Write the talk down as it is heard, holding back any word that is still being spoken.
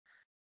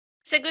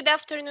So good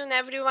afternoon,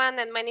 everyone,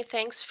 and many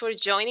thanks for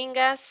joining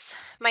us.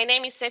 My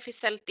name is Efi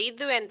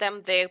Saltidu, and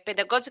I'm the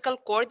Pedagogical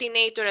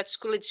Coordinator at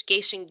School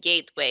Education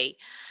Gateway.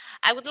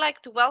 I would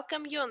like to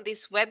welcome you on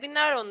this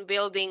webinar on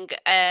building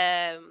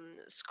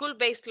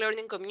school-based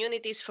learning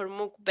communities for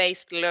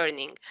MOOC-based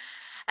learning.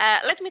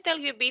 Let me tell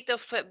you a bit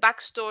of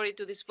backstory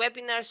to this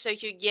webinar so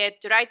you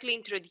get rightly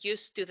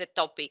introduced to the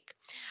topic.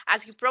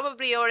 As you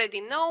probably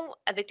already know,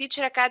 the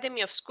Teacher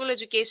Academy of School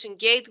Education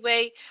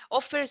Gateway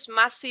offers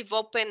massive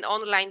open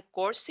online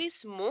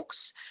courses,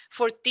 MOOCs,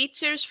 for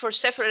teachers for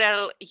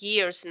several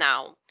years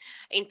now.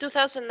 In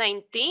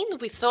 2019,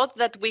 we thought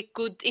that we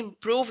could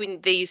improve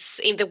in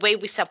the way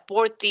we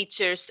support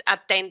teachers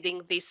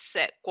attending these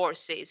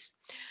courses.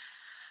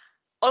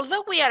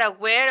 Although we are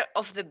aware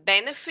of the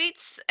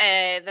benefits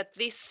that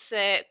these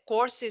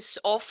courses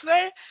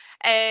offer,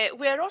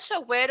 we are also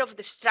aware of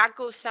the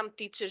struggles some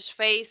teachers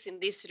face in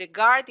this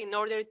regard in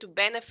order to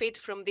benefit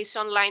from these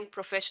online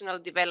professional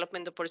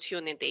development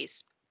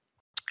opportunities.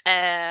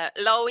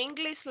 Low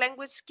English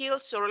language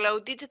skills or low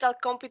digital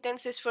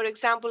competencies, for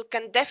example,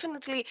 can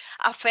definitely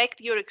affect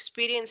your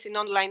experience in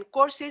online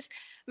courses,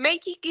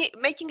 making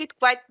it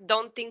quite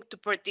daunting to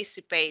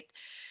participate.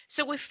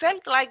 So we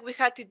felt like we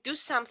had to do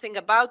something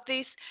about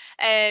this.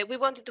 We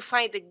wanted to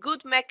find a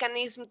good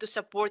mechanism to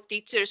support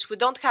teachers who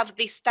don't have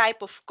this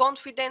type of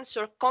confidence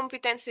or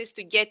competencies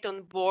to get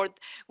on board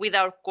with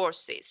our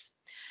courses.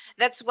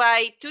 That's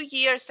why 2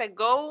 years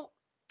ago,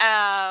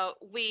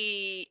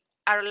 we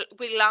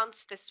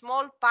launched a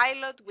small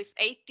pilot with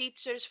 8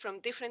 teachers from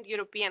different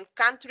European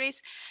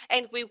countries,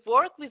 and we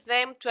work with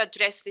them to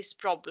address this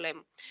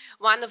problem.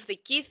 One of the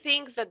key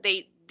things that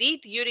they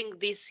did during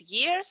these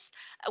years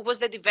was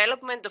the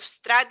development of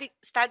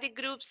study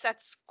groups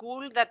at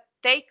school that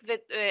take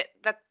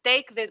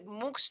the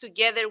MOOCs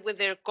together with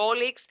their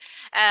colleagues.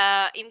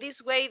 In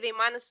this way, they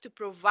managed to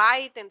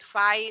provide and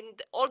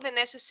find all the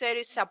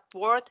necessary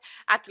support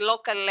at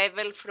local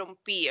level from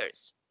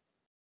peers.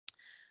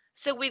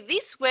 So with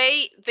this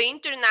way, the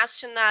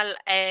international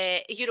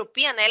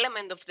European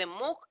element of the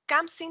MOOC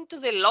comes into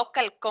the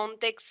local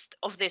context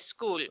of the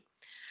school.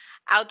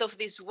 Out of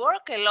this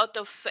work, a lot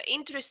of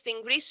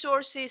interesting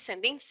resources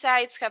and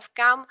insights have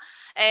come,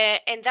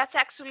 and that's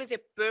actually the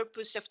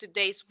purpose of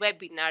today's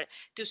webinar,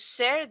 to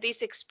share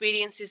these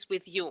experiences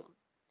with you.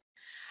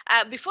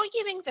 Before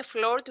giving the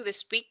floor to the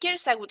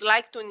speakers, I would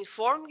like to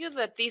inform you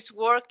that this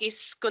work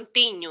is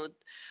continued.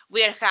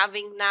 We are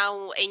having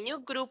now a new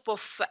group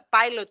of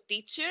pilot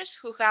teachers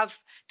who have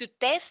to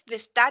test the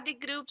study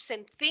groups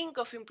and think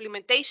of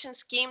implementation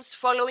schemes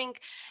following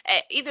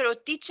either a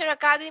teacher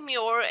academy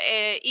or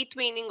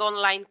e-twinning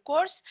online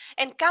course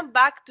and come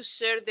back to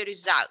share the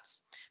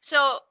results.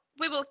 So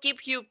we will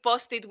keep you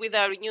posted with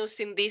our news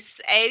in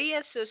this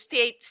area, so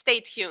stay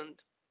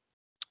tuned.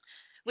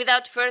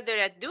 Without further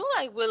ado,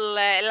 I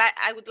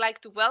would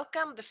like to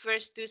welcome the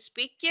first two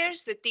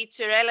speakers, the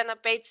teacher Elena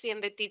Pezzi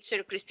and the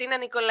teacher Cristina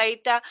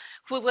Nicolaita,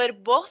 who were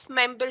both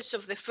members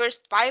of the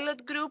first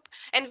pilot group,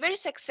 and very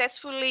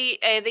successfully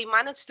they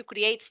managed to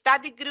create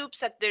study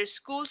groups at their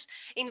schools,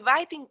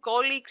 inviting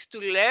colleagues to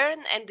learn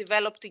and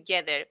develop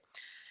together.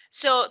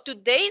 So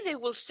today they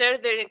will share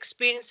their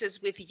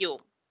experiences with you.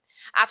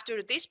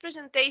 After this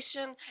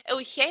presentation,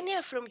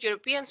 Eugenia from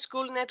European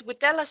Schoolnet will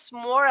tell us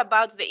more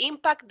about the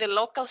impact the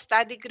local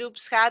study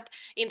groups had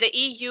in the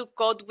EU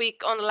Code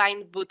Week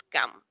online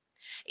bootcamp.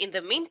 In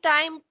the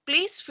meantime,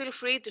 please feel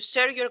free to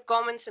share your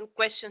comments and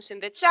questions in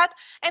the chat,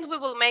 and we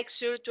will make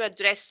sure to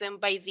address them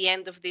by the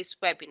end of this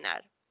webinar.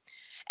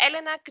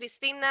 Elena,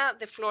 Cristina,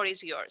 the floor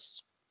is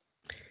yours.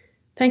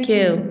 Thank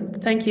you.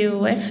 Thank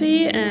you,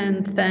 Effie,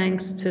 and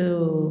thanks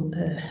to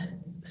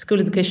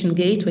School Education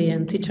Gateway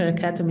and Teacher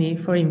Academy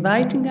for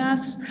inviting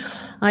us.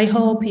 I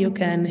hope you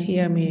can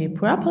hear me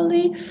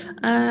properly,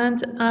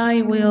 and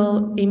I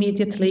will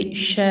immediately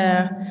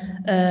share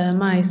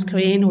my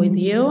screen with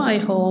you. I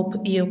hope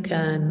you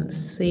can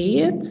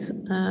see it.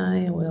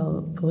 I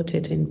will put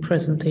it in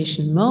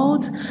presentation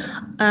mode,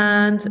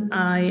 and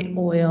I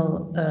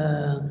will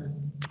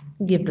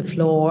give the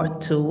floor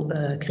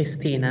to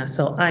Cristina.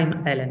 So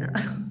I'm Elena.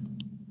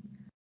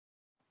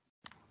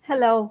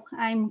 Hello,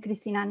 I'm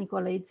Cristina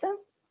Nicolaita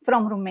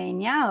from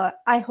Romania.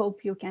 I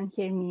hope you can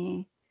hear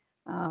me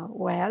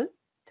well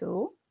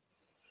too.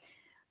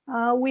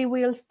 We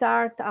will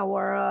start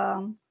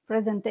our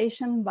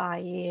presentation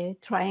by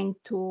trying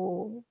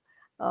to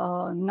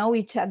know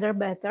each other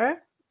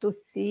better, to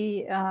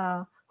see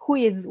who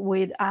is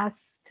with us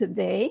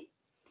today.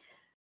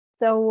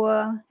 So,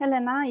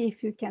 Helena,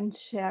 if you can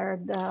share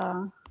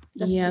the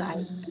yes,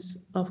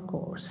 slides. Of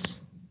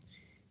course.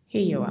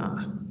 Here you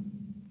are.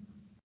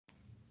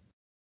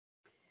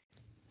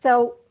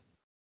 So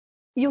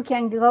you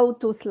can go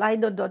to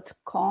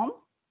slido.com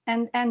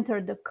and enter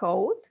the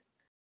code.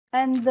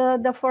 And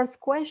the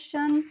first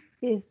question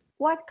is,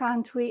 what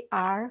country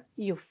are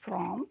you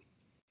from?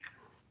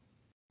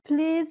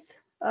 Please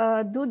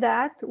do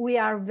that. We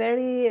are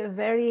very,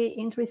 very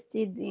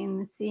interested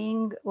in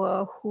seeing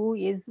who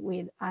is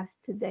with us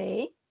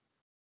today.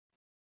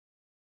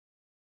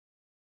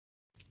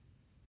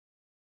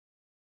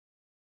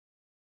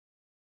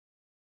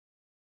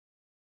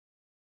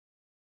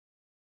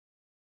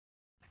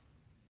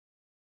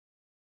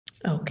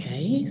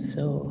 Okay,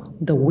 so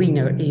the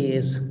winner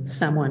is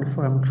someone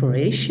from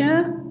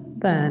Croatia,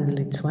 then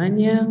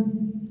Lithuania.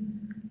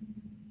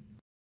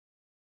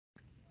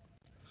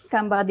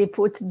 Somebody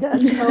put the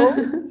code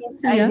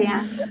inside Yeah. the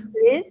answer,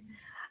 please.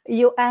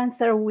 You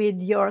answer with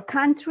your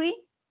country.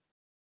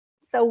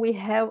 So we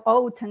have,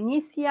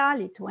 Tunisia,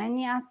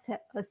 Lithuania,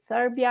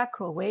 Serbia,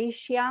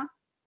 Croatia.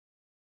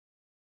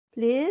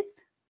 Please.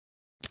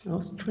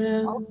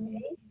 Austria.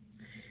 Okay.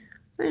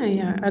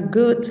 Yeah, a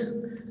good,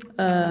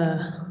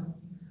 a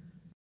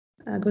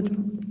good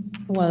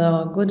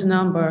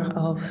number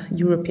of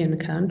European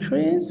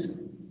countries,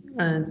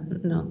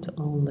 and not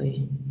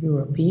only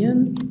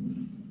European.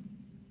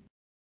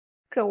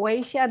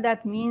 Croatia,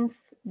 that means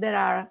there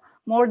are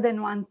more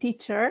than one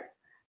teacher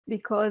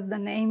because the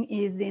name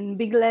is in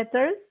big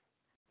letters,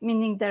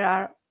 meaning there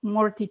are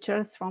more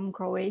teachers from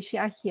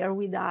Croatia here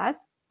with us.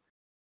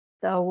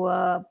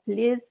 So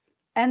please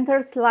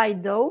enter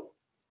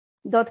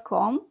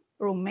slido.com,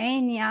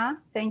 Romania.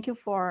 Thank you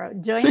for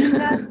joining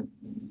us.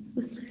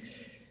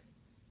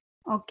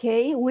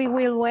 Okay, we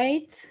will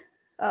wait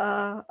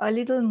a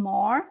little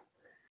more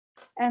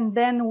and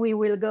then we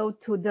will go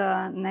to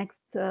the next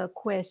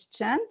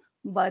question,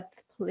 but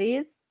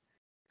please,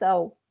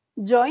 so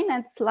join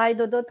at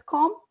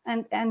slido.com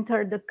and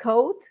enter the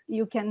code.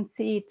 You can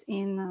see it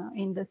in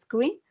the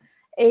screen,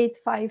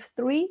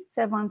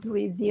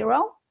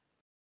 853730,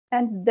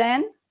 and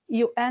then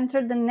you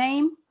enter the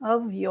name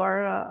of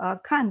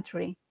your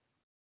country.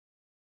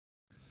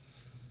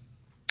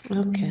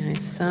 Okay,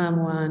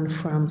 someone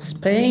from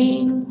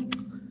Spain,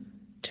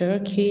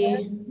 Turkey.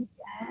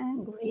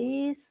 And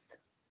Greece.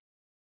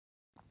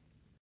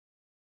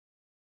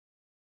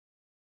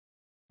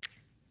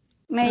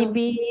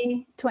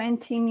 Maybe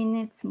 20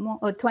 minutes more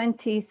or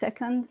 20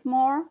 seconds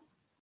more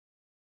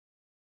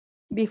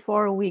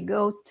before we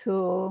go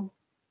to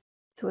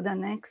the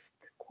next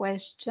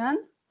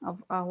question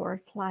of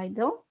our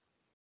Slido.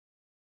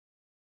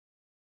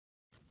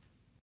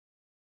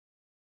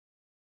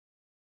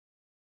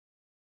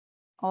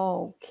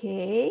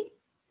 Okay.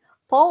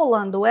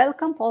 Poland,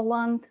 welcome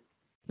Poland.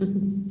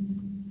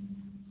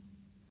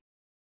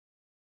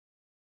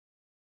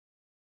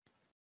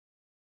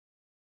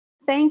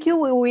 Thank you.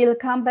 We will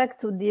come back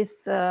to this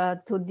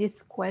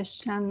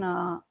question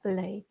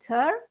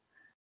later.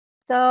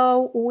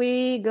 So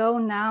we go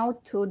now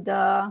to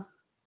the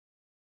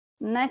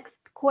next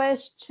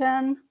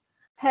question.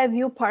 Have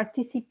you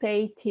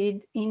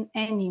participated in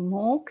any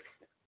MOOCs?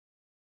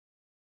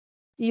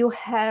 You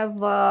have,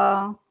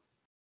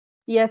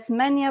 yes,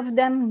 many of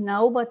them,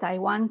 no, but I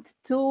want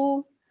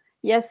two,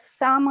 yes,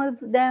 some of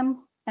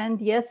them, and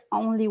yes,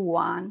 only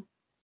one.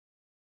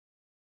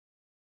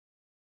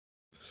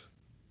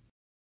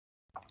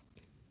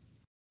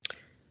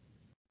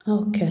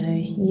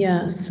 Okay,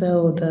 yeah,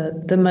 so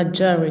the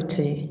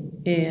majority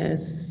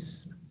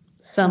is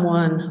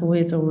someone who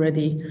is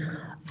already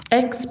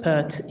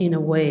expert in a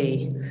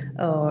way,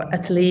 or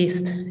at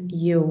least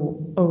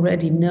you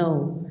already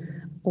know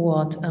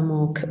what a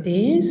MOOC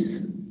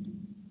is.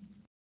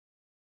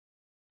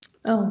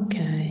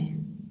 Okay.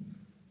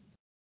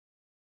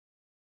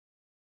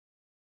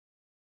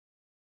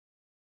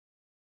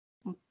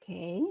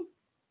 Okay,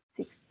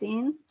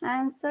 16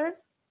 answers.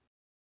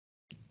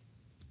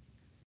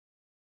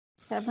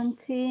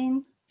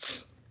 17.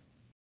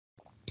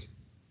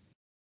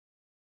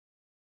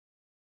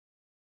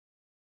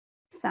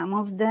 Some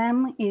of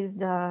them is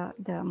the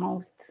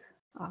most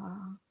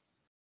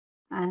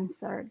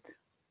answered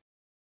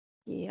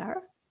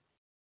here.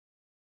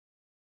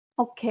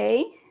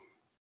 Okay.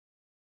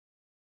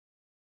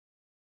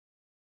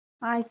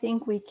 I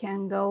think we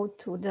can go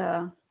to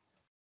the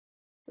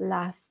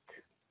last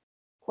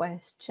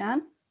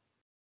question.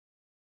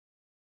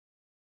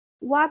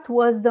 What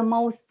was the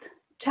most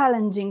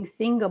challenging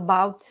thing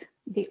about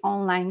the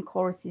online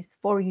courses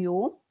for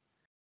you,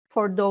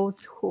 for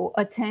those who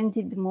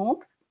attended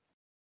MOOCs?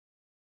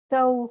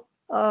 So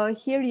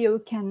here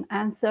you can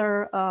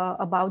answer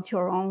about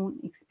your own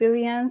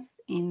experience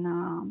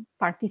in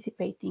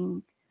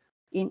participating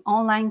in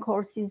online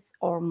courses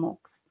or MOOCs.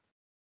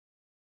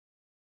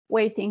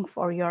 Waiting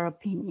for your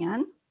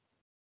opinion.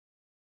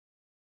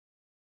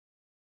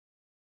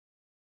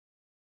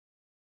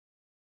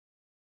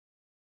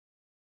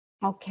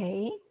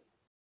 Okay.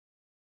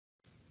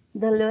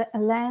 The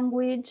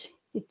language,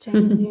 it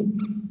changes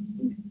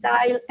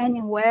style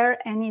anywhere,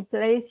 any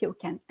place you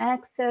can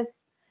access.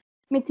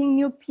 Meeting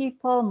new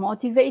people,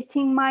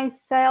 motivating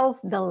myself,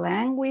 the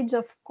language,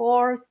 of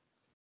course.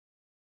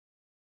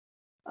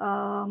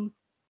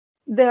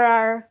 There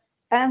are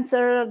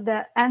answers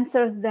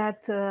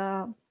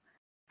that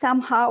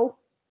somehow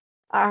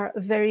are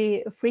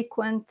very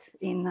frequent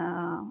in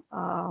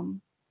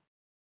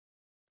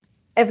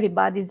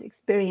everybody's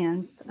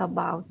experience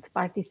about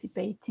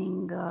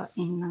participating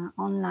in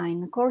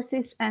online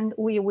courses, and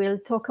we will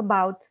talk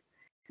about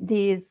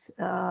these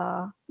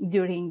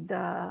during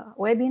the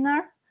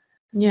webinar.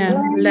 Yeah,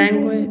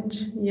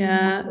 language,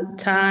 yeah,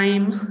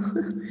 time.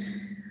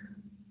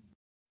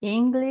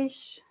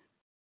 English,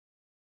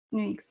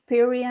 new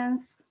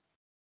experience,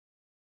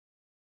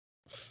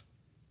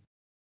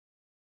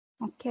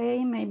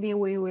 Okay, maybe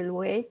we will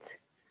wait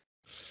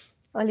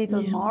a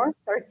little more.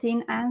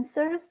 13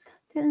 answers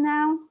till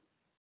now.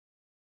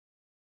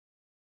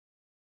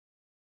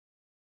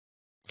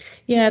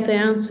 Yeah, the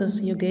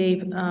answers you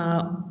gave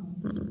are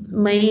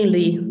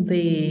mainly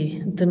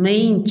the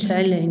main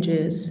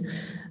challenges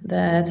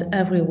that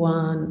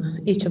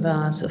everyone, each of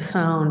us,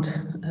 found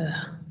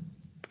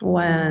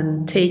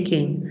when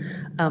taking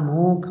a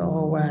MOOC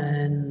or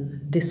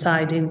when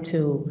deciding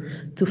to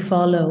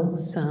follow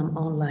some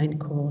online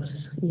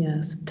course.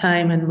 Yes,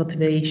 time and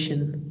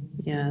motivation.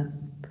 Yeah,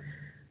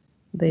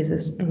 this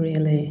is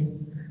really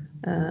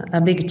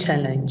a big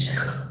challenge.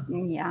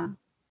 Yeah.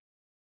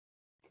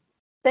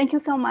 Thank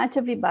you so much,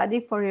 everybody,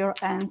 for your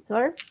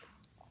answers.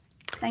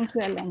 Thank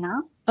you,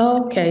 Elena.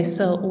 Okay,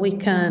 so we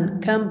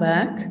can come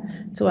back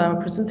to our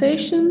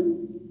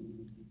presentation.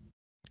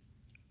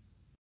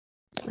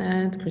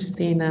 And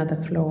Christina, the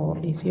floor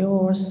is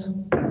yours.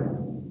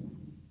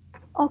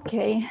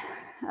 Okay,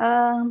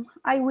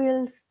 I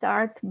will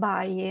start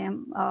by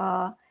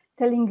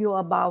telling you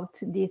about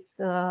this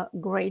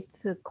great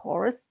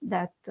course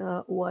that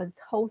was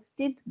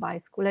hosted by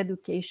School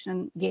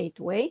Education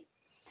Gateway,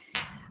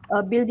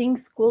 building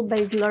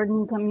school-based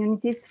learning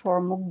communities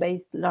for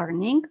MOOC-based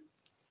learning.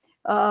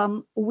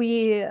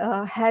 We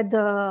had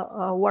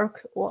a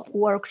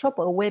workshop,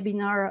 a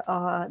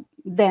webinar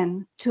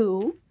then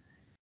too.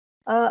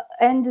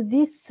 And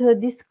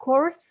this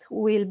course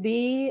will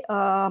be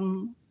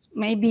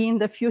maybe in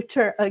the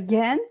future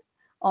again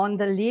on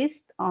the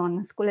list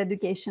on School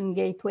Education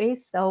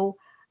Gateway. So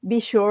be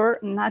sure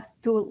not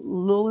to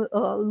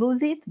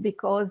lose it,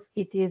 because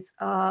it is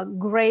a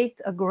great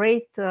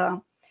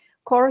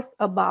course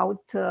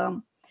about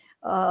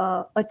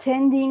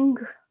attending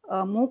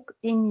MOOC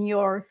in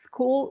your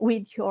school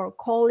with your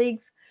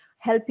colleagues,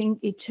 helping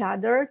each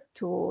other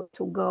to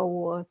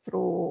go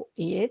through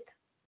it.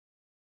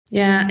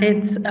 Yeah,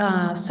 it's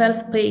a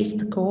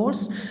self-paced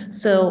course,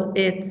 so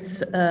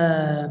it's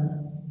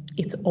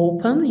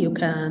open. You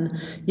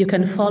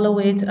can follow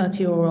it at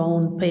your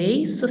own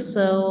pace.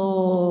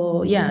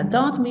 So yeah,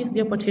 don't miss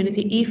the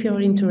opportunity if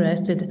you're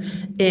interested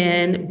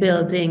in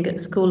building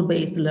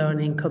school-based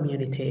learning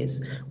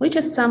communities, which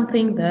is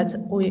something that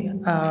we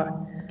are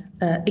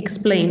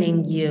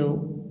explaining you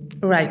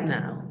right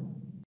now.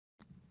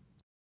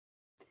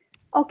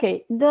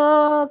 Okay,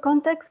 the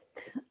context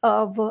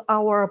of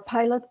our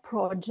pilot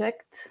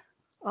project,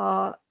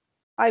 I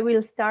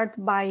will start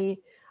by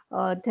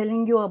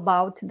telling you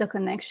about the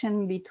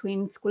connection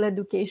between School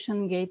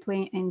Education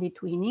Gateway and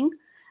eTwinning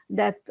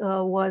that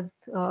was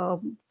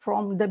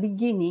from the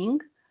beginning.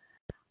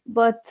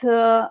 But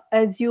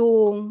as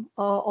you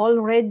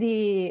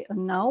already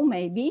know,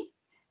 maybe,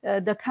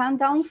 the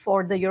countdown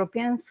for the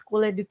European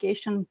School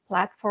Education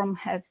Platform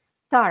has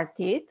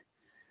started.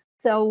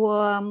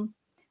 So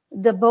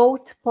the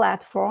both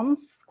platforms,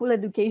 School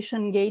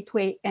Education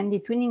Gateway and the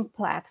Twinning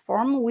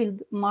platform, will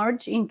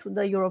merge into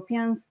the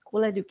European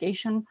School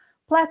Education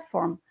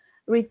Platform,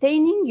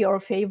 retaining your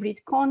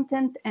favorite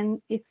content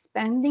and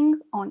expanding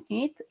on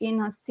it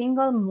in a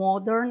single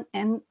modern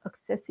and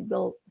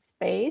accessible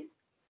space.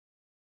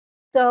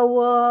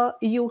 So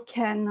you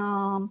can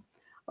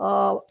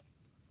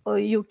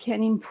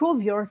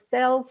improve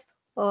yourself,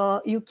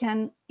 you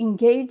can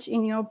engage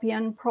in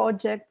European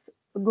projects,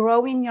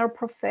 grow in your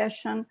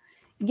profession,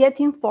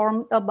 get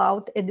informed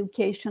about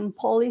education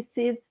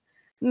policies,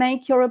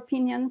 make your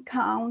opinion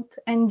count,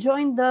 and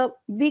join the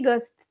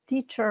biggest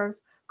teachers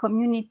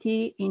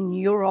community in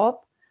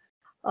Europe,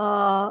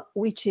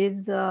 which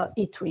is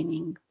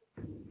eTwinning.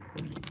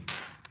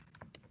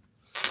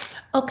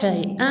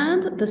 Okay,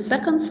 and the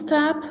second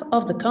step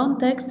of the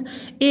context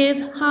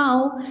is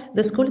how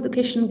the School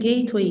Education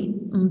Gateway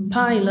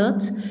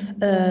pilot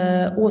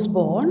was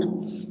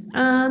born.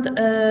 And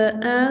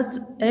as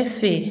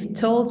Effie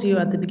told you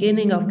at the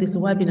beginning of this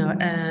webinar,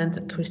 and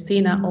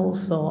Christina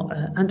also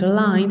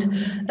underlined,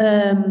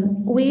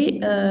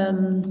 we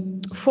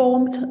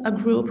formed a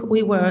group.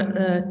 We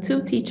were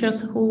two teachers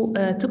who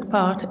took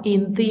part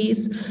in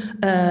this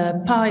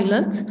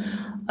pilot.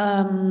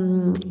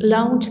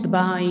 Launched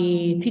by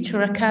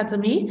Teacher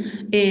Academy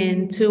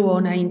in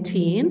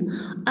 2019,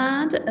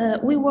 and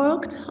we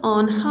worked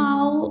on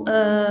how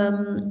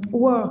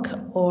work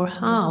or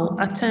how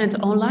attend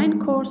online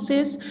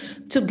courses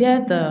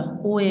together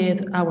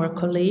with our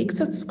colleagues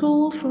at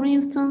school, for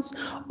instance,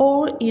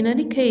 or in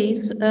any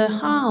case,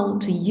 how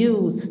to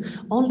use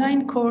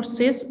online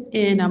courses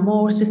in a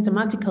more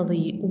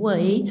systematically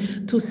way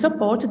to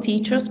support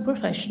teachers'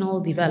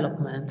 professional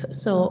development.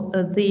 So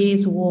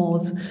this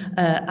was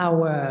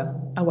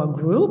our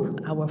group,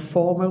 our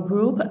former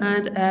group,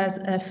 and as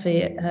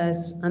Effie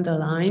has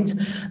underlined,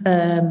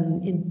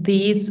 in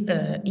this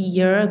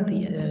year,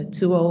 the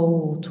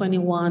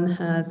 2021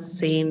 has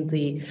seen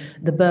the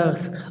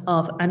birth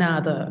of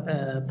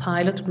another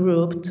pilot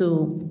group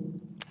to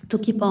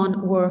keep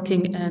on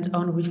working and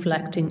on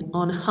reflecting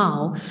on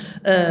how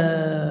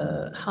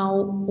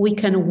we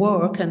can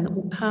work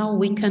and how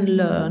we can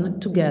learn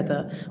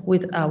together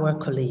with our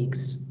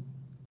colleagues.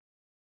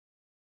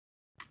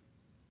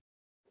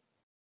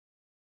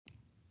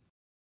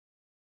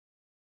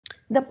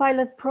 The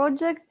pilot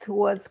project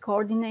was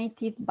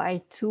coordinated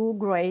by two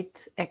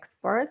great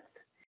experts,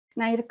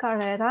 Nair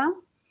Carrera.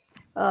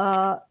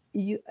 As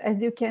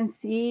you can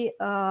see,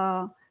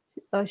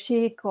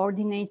 she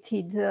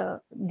coordinated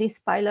this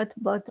pilot,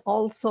 but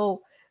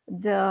also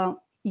the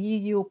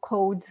EU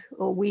Code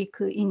Week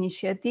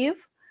initiative,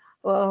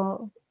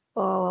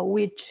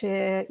 which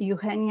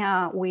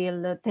Eugenia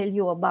will tell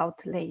you about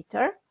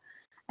later.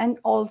 And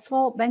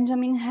also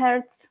Benjamin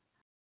Hertz,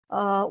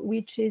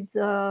 which is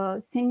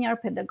Senior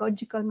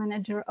Pedagogical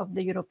Manager of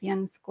the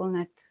European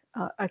SchoolNet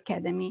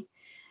Academy.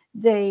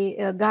 They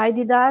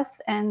guided us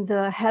and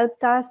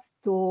helped us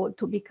to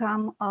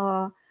become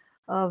a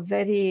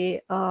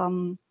very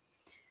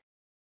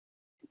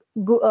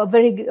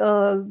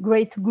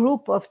great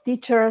group of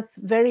teachers,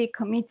 very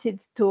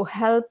committed to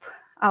help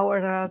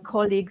our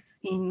colleagues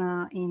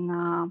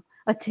in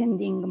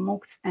attending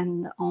MOOCs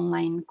and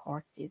online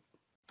courses.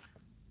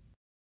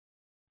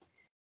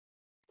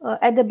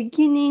 At the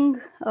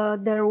beginning,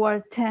 there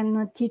were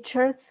 10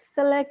 teachers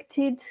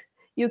selected.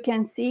 You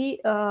can see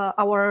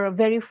our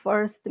very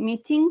first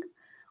meeting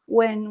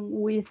when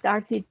we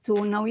started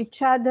to know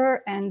each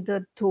other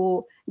and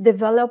to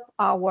develop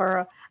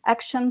our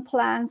action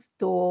plans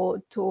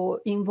to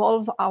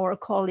involve our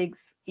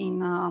colleagues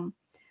in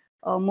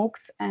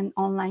MOOCs and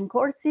online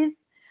courses.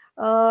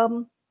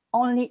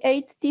 Only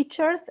 8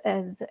 teachers,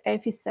 as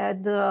Effie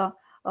said,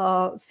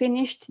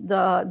 finished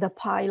the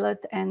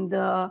pilot and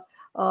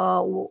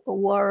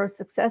were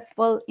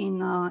successful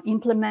in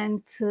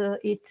implement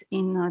it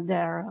in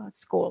their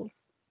schools.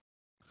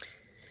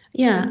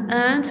 Yeah,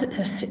 and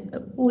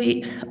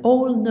we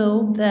all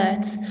know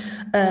that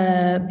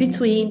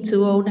between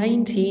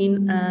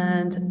 2019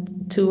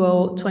 and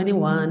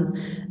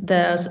 2021,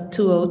 there's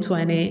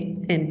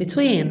 2020 in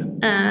between.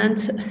 And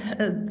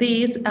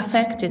these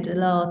affected a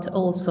lot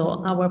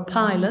also our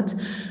pilot,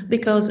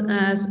 because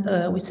as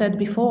we said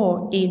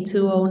before, in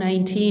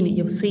 2019,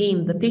 you've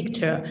seen the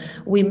picture,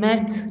 we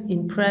met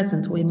in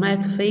present, we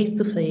met face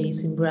to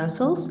face in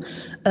Brussels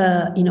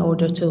in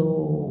order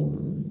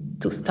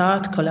to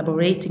start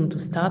collaborating, to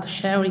start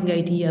sharing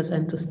ideas,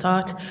 and to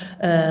start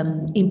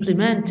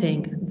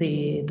implementing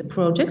the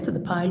project, the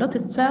pilot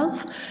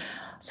itself.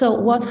 So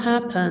what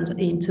happened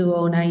in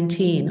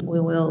 2019, we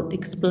will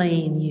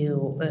explain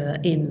you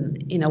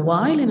in a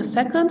while, in a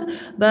second,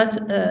 but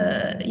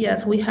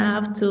yes, we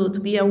have to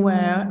be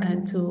aware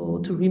and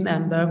to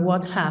remember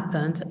what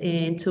happened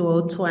in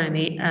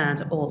 2020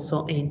 and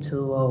also in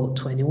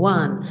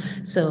 2021.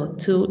 So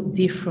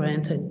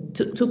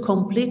two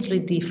completely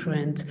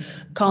different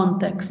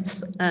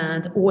contexts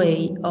and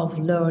way of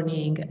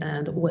learning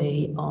and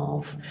way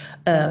of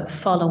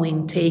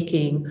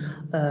taking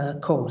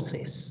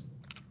courses.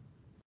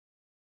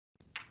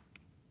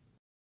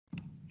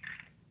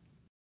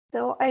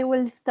 So I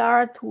will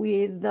start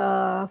with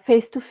the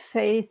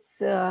face-to-face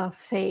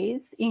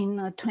phase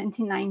in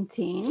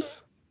 2019.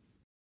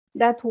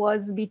 That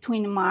was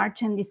between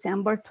March and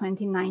December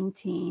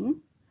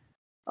 2019.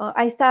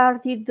 I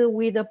started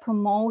with a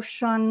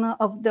promotion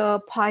of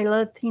the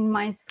pilot in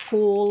my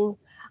school.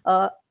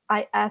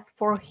 I asked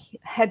for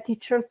head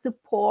teacher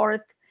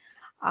support.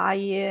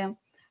 I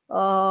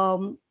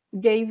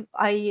gave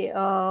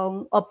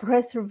a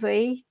press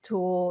survey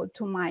to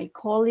my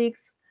colleagues.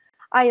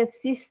 I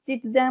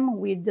assisted them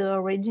with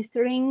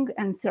registering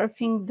and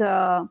surfing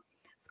the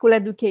School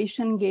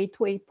Education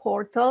Gateway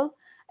portal.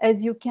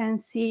 As you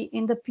can see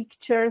in the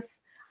pictures,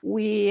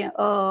 we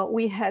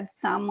had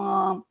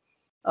some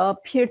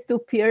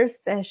peer-to-peer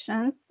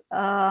sessions,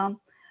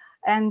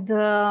 and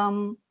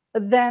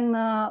then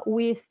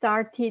we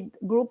started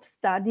group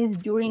studies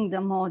during the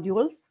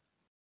modules.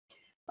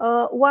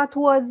 What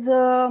was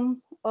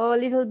a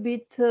little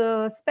bit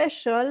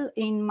special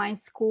in my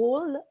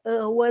school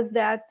was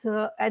that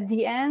at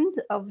the end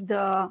of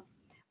the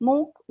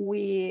MOOC,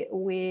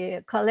 we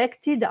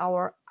collected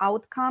our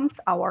outcomes,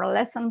 our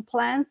lesson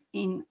plans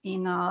in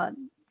a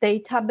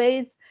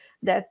database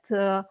that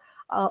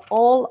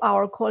all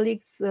our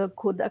colleagues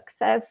could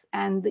access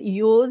and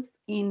use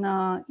in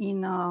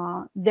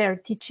their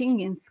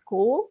teaching in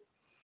school.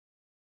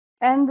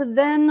 And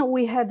then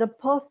we had a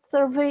post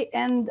survey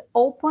and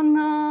open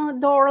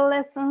door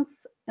lessons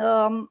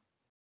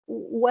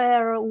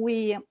where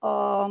we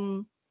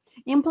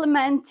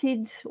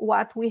implemented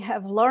what we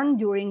have learned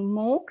during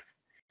MOOCs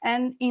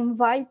and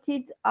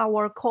invited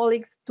our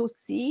colleagues to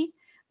see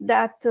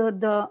that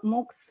the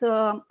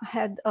MOOCs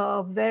had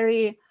a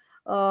very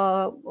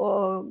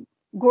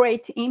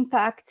great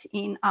impact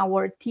in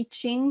our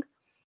teaching,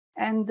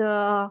 and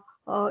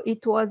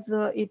it was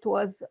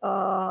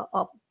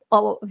a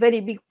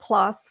very big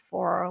plus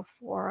for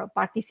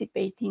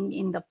participating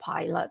in the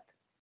pilot.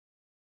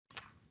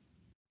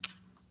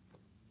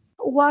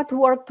 What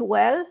worked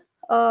well?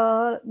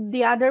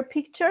 The other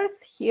pictures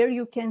here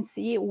you can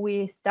see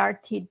we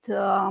started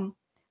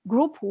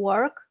group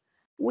work.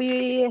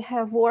 We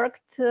have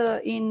worked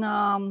in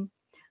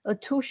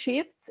 2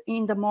 shifts,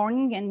 in the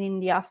morning and in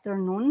the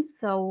afternoon.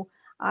 So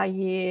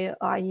I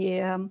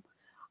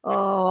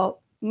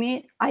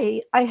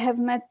have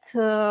met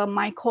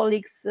my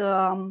colleagues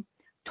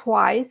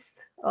twice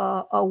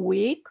a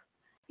week,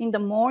 in the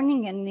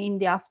morning and in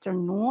the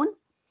afternoon,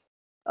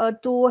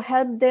 to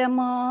help them.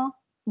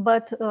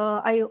 But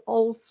I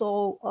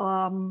also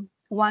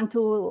want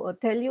to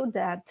tell you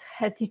that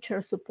head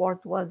teacher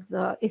support was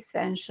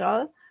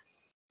essential.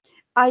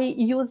 I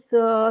use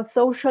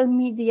social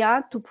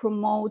media to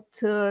promote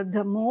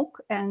the MOOC,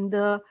 and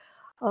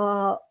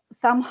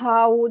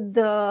somehow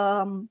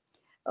the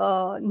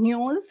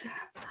news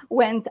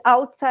went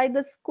outside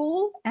the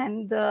school,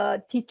 and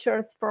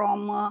teachers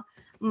from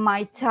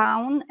my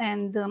town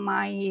and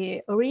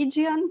my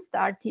region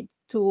started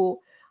to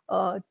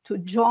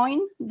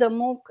join the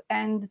MOOC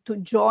and to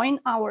join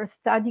our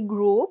study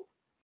group.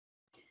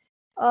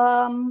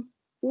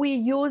 We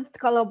used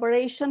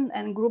collaboration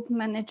and group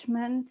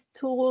management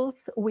tools.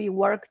 We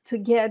worked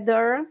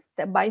together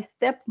step by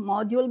step,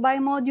 module by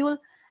module,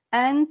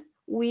 and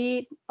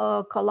we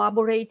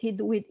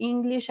collaborated with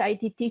English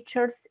IT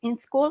teachers in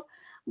school.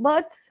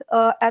 But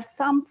at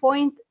some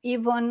point,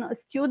 even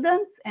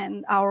students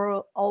and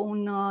our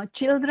own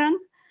children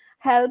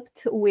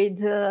helped with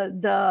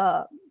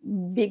the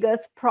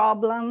biggest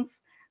problems,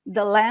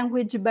 the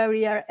language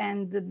barrier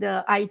and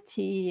the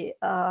IT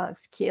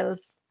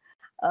skills,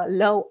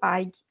 low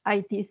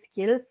IT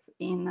skills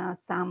in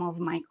some of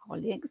my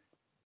colleagues.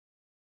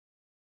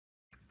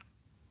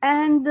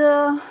 And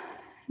the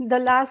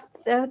last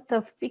set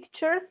of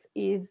pictures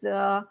is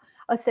a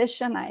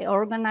session I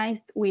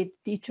organized with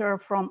teachers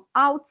from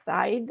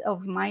outside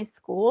of my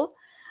school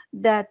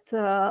that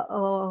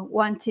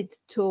wanted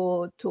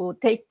to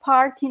take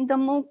part in the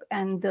MOOC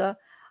and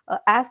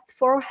asked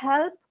for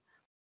help,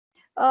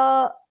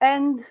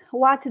 and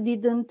what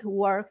didn't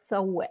work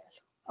so well.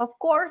 Of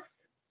course,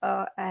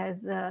 as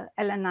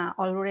Elena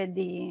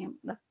already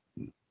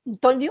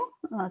told you,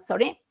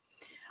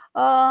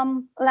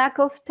 lack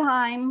of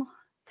time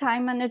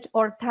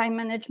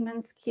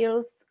management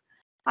skills,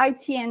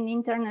 IT and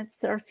internet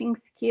surfing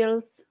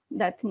skills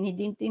that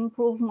needed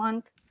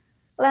improvement,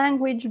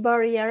 language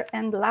barrier,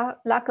 and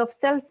lack of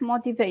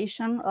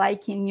self-motivation,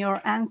 like in your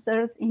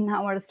answers in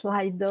our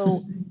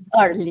Slido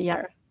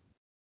earlier.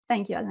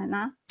 Thank you,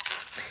 Elena.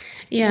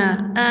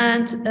 Yeah,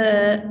 and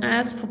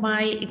as for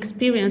my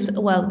experience,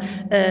 well,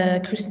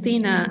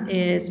 Christina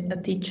is a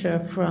teacher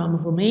from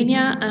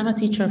Romania. I'm a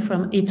teacher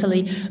from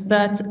Italy,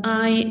 but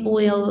I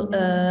will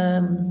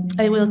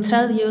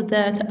tell you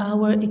that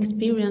our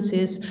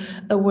experiences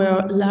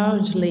were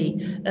largely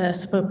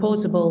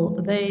superposable.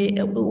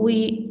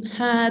 We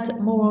had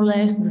more or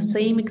less the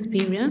same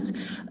experience.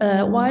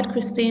 While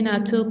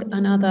Christina took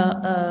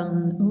another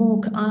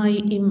MOOC,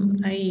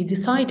 I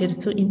decided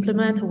to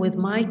implement with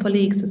my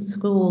colleagues at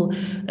school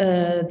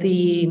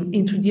the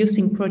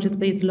Introducing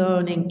Project-Based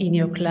Learning in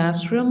Your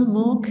Classroom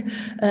MOOC,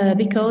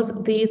 because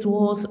this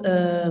was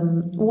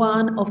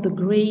one of the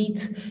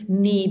great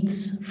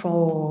needs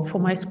for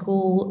my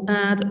school,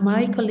 and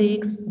my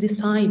colleagues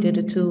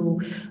decided to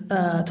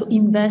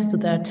invest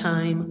their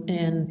time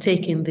in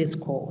taking this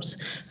course.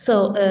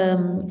 So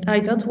I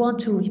don't want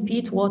to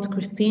repeat what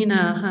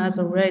Christina has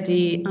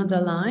already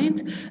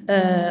underlined.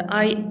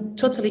 I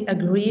totally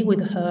agree with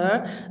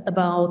her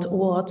about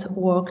what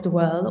worked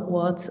well,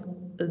 what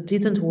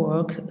didn't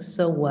work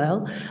so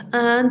well,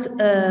 and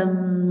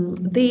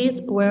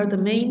these were the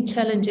main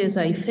challenges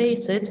I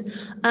faced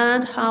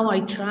and how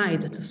I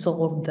tried to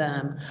solve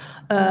them.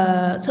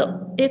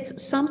 So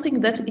it's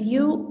something that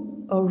you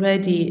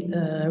already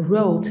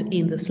wrote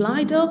in the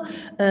Slido.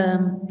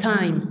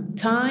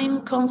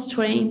 Time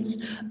constraints.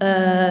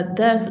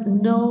 There's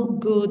no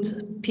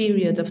good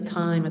period of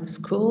time at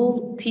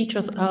school.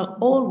 Teachers are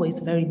always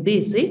very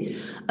busy.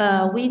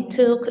 We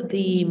took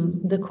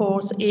the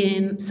course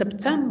in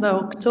September,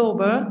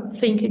 October,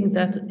 thinking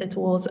that it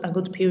was a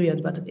good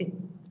period, but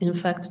in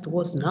fact, it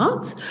was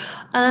not.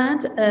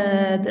 And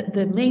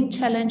the main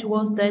challenge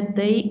was that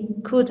they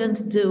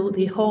couldn't do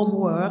the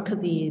homework,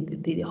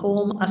 the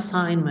home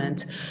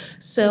assignment.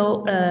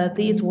 So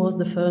this was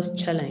the first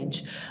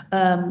challenge.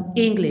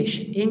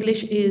 English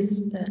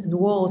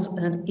was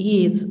and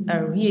is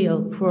a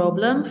real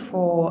problem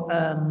for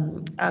a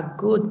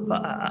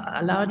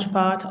large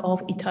part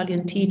of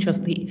Italian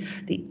teachers, the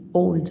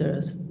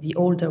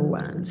older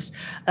ones.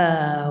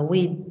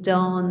 We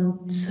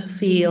don't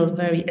feel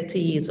very at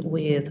ease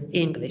with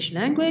English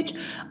language.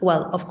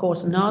 Well, of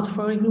course, not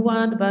for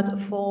everyone, but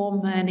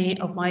for many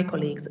of my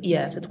colleagues,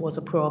 yes, it was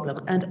a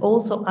problem. And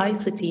also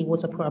ICT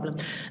was a problem.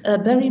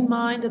 Bear in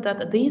mind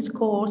that this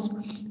course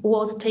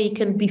was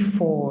taken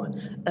before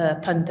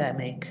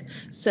pandemic.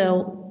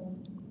 So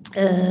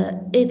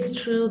it's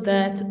true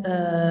that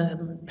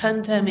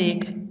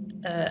pandemic,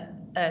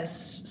 as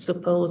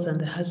supposed,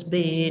 and has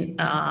been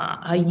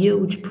a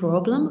huge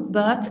problem,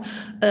 but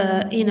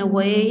in a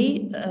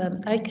way,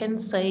 I can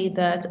say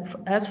that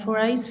as for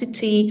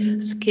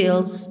ICT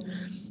skills,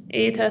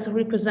 it has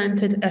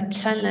represented a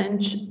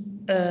challenge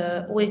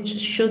which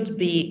should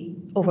be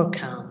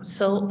overcome.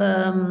 So,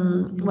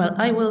 well,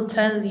 I will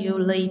tell you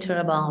later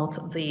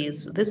about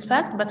this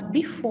fact, but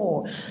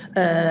before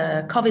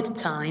COVID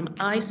time,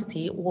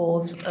 ICT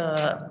was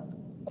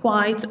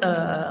quite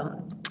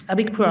a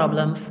big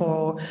problem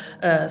for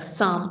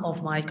some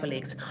of my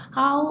colleagues.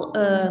 How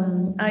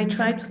I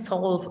try to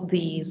solve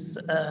these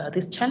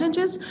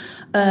challenges?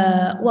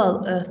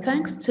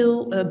 Thanks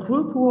to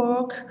group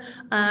work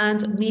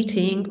and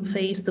meeting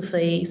face to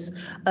face,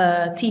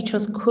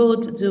 teachers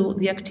could do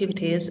the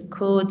activities,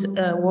 could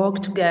work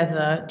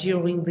together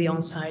during the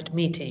on-site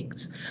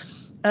meetings.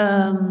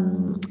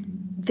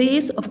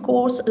 This, of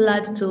course,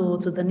 led to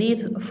the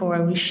need for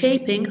a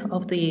reshaping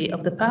of the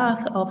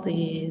path of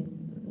the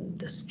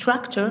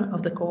structure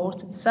of the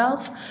course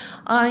itself.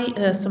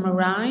 I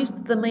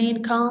summarized the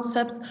main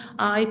concepts.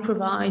 I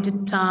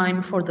provided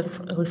time for the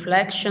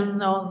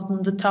reflection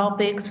of the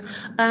topics,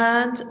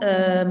 and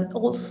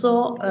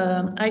also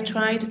I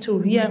tried to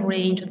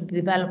rearrange the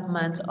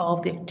development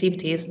of the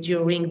activities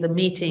during the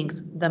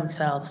meetings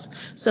themselves.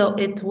 So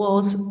it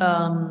was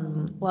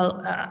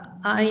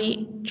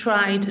I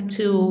tried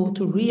to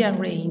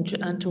rearrange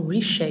and to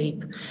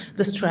reshape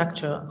the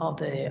structure of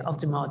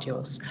the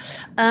modules.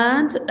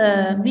 And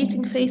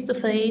meeting face to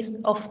face,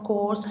 of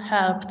course,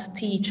 helped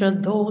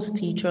those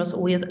teachers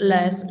with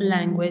less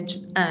language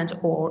and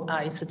or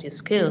ICT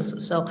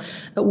skills. So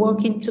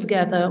working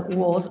together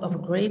was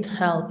of great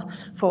help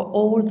for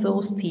all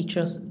those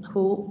teachers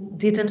who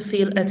didn't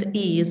feel at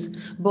ease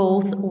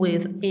both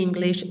with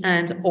English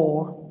and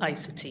or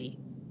ICT.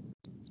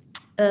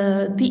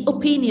 The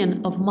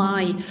opinion of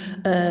my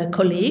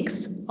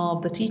colleagues,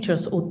 of the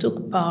teachers who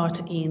took part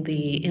in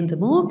the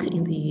MOOC,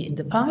 in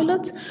the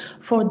pilot,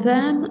 for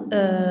them,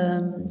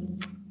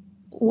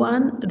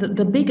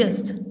 the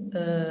biggest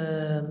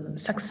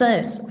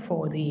success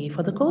for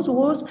the course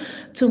was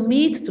to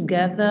meet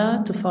together,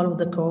 to follow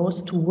the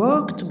course, to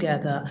work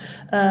together.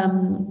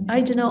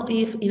 I don't know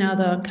if in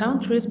other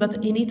countries, but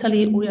in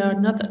Italy we are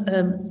not.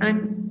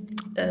 I'm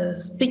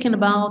talking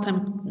about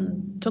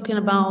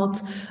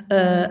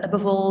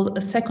above all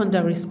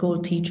secondary school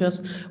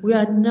teachers. We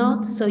are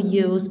not so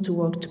used to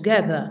work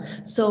together.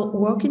 So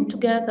working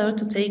together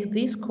to take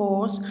this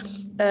course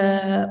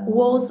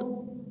was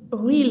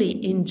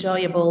really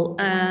enjoyable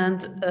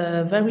and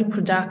very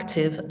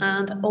productive,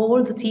 and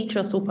all the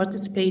teachers who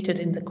participated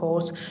in the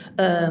course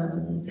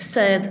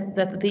said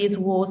that this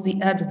was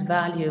the added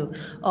value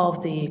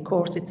of the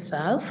course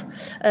itself.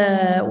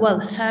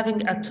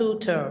 Having a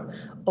tutor,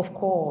 of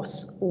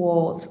course,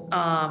 was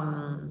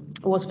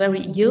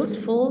very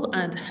useful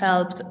and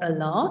helped a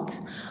lot.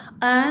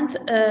 And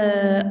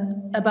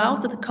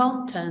about the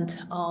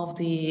content of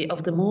the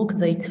MOOC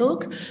they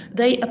took,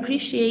 they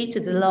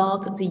appreciated a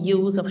lot the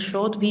use of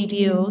short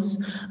videos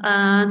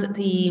and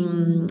the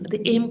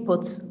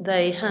inputs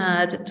they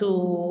had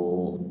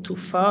to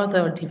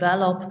further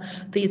develop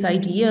these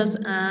ideas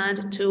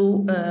and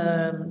to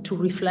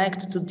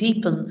reflect, to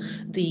deepen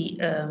the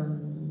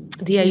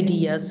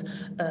ideas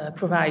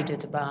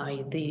provided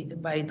by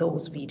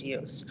those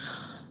videos.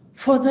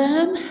 For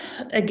them,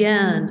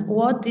 again,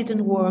 what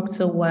didn't work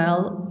so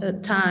well,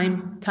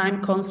 time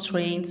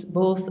constraints,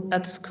 both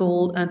at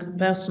school and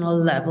personal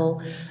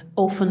level,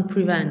 often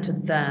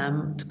prevented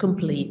them to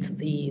complete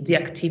the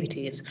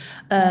activities.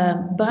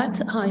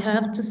 But I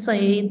have to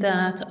say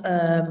that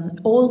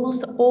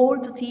almost all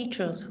the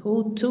teachers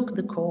who took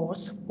the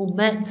course, who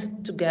met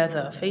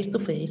together face to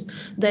face,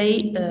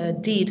 they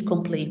did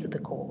complete the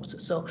course.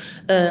 So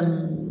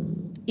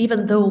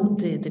even though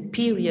the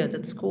period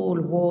at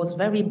school was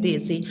very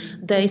busy,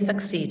 they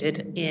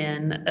succeeded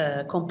in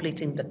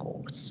completing the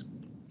course.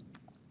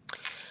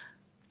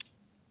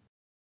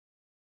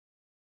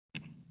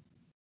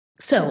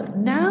 So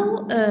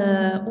now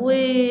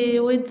we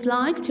would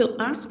like to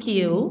ask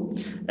you,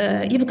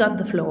 you've got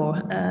the floor.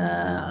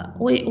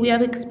 We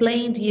have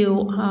explained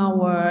you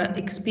our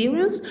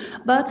experience,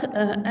 but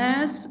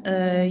as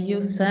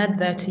you said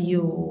that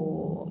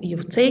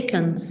you've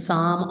taken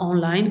some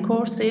online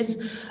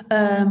courses,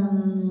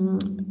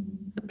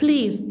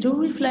 please do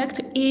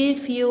reflect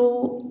if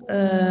you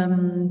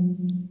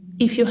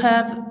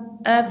have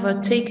ever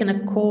taken a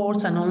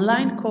course, an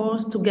online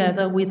course,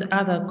 together with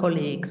other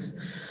colleagues.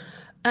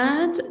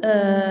 And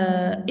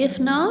if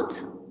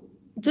not,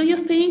 do you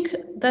think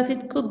that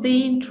it could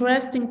be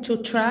interesting to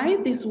try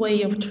this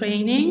way of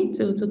training,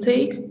 to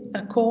take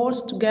a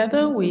course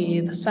together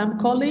with some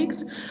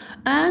colleagues?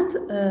 And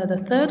the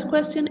third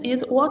question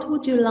is, what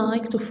would you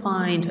like to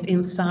find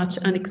in such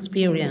an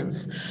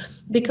experience?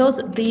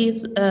 Because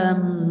this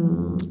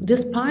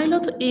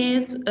pilot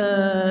is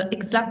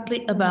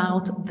exactly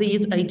about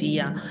this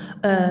idea.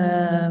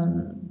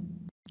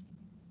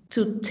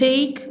 To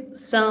take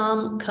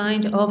some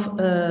kind of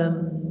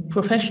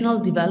professional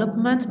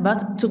development,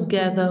 but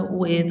together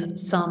with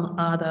some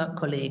other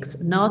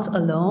colleagues, not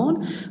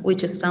alone,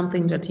 which is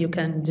something that you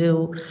can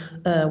do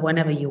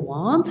whenever you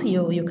want.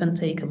 You can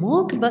take a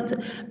MOOC, but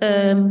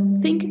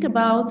thinking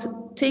about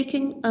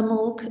taking a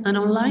MOOC, an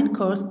online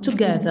course,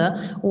 together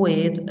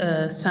with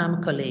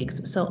some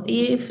colleagues. So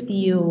if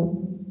you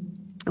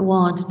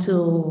want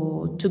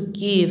to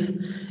give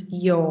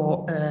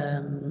your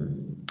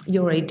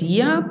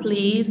idea,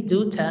 please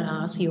do tell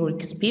us your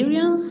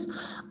experience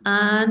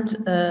and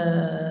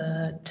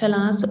tell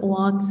us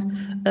what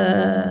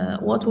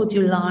what would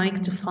you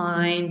like to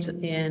find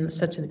in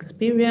such an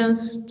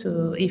experience,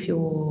 if you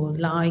would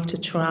like to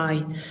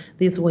try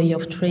this way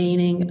of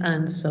training,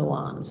 and so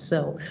on.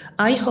 So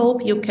I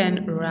hope you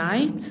can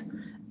write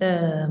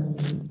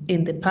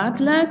in the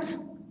Padlet.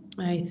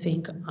 I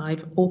think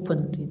I've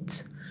opened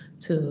it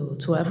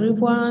to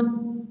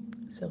everyone.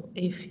 So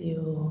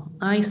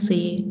I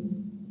see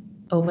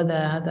over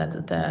there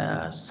that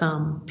there are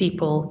some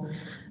people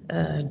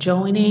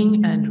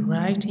joining and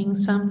writing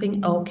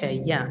something.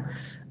 Okay, yeah.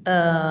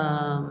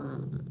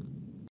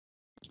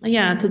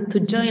 Yeah, to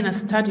join a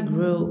study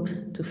group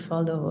to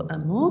follow a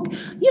MOOC,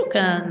 you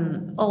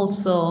can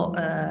also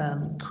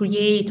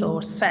create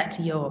or set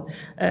your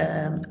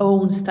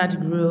own study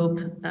group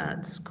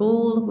at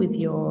school with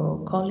your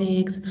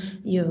colleagues.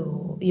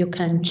 You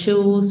can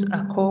choose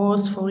a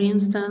course, for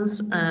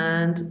instance,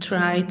 and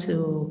try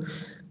to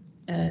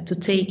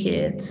take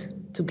it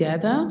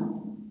together.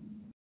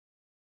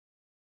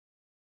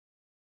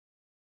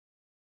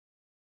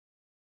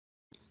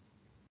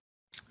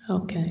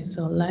 Okay,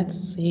 so let's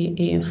see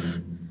if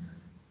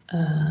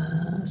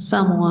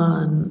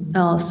someone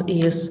else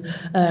is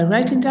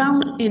writing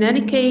down. In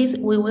any case,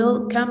 we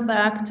will come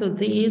back to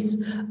this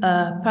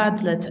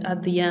Padlet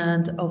at the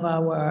end of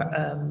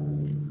our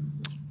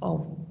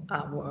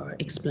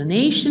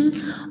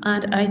explanation,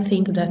 and I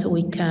think that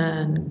we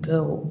can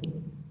go.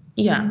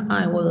 Yeah,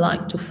 I would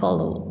like to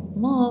follow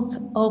MOOCs.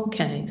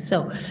 Okay,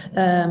 so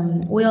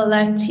we'll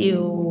let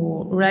you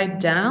write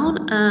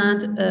down,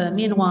 and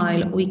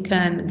meanwhile we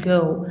can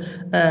go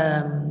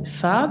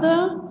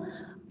further,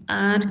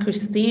 and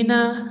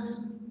Christina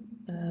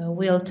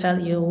will tell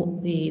you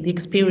the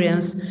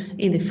experience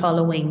in the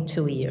following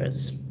 2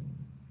 years.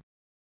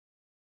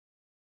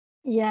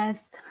 Yes,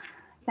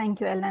 thank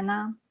you,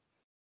 Elena.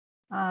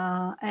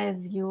 As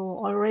you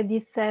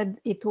already said,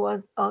 it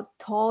was a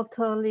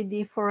totally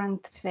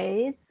different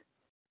phase.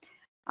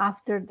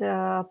 After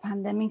the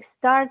pandemic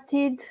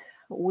started,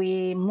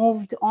 we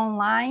moved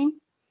online.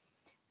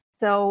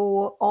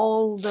 So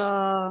all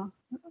the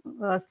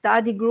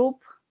study group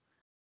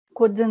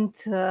couldn't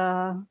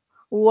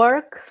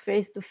work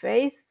face to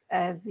face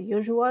as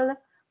usual.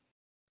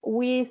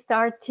 We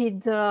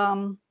started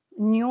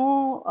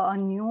new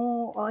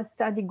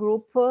study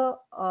group.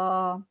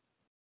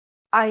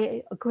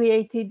 I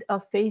created a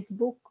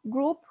Facebook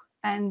group,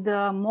 and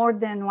more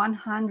than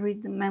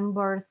 100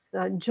 members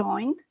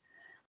joined.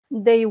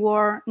 They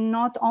were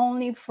not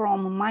only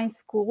from my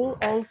school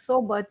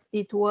also, but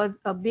it was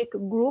a big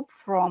group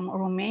from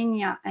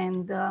Romania,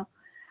 and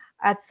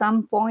at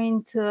some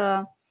point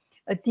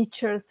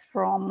teachers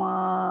from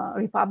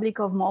Republic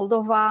of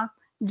Moldova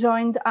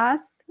joined us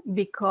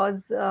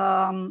because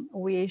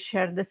we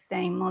share the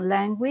same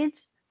language.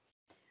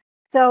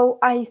 So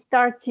I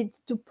started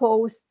to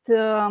post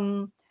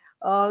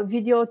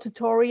video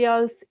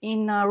tutorials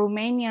in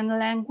Romanian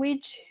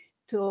language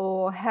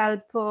to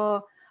help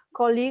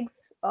colleagues.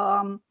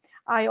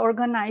 I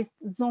organized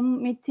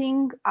Zoom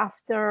meeting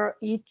after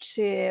each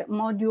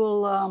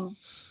module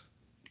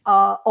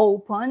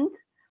opened.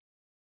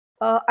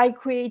 I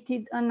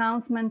created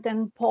announcement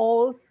and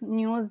polls,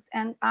 news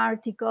and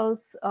articles,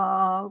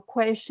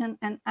 question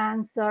and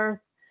answers,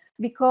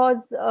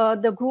 because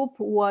the group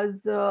was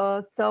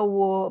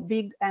so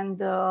big and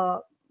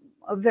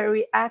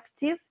very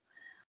active.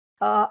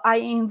 I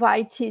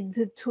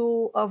invited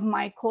 2 of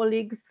my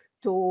colleagues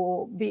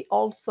to be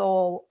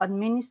also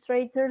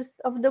administrators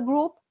of the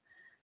group.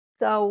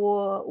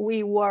 So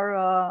we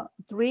were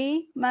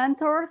 3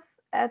 mentors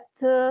at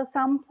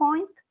some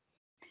point.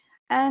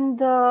 And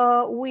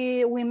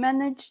we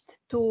managed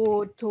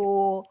to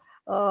go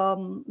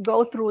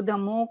through the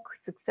MOOC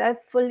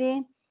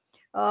successfully.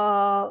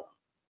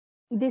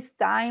 This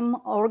time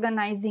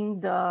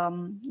organizing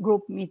the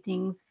group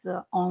meetings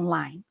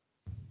online.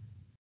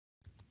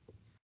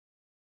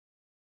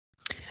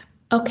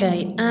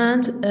 Okay,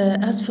 and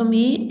as for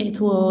me,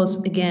 it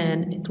was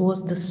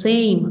the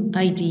same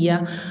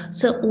idea.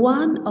 So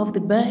one of the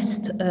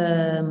best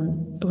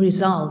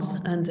results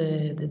and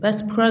the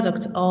best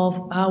product of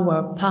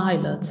our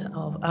pilot,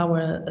 of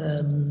our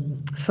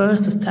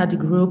first study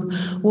group,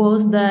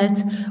 was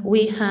that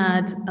we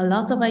had a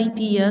lot of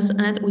ideas,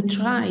 and we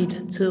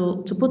tried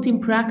to put in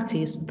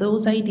practice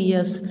those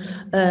ideas,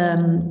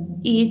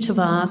 each of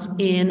us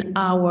in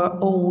our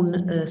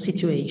own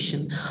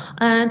situation.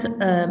 And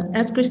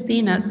as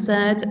Christina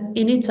said,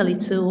 in Italy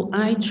too,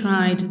 I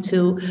tried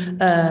to,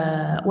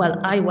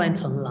 I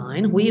went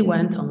online, we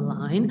went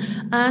online,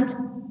 and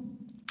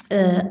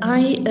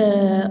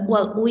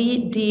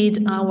we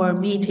did our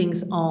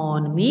meetings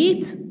on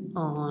Meet,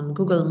 on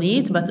Google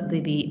Meet, but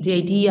the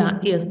idea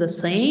is the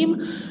same.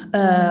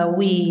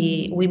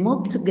 We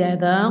MOOCed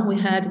together, we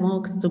had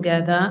MOOCs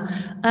together,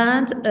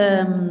 and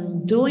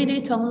doing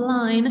it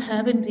online,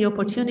 having the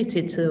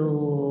opportunity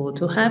to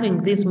having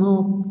this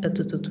MOOC,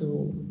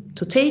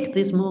 to take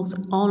these MOOCs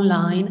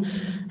online,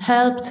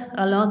 helped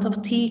a lot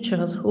of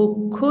teachers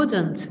who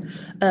couldn't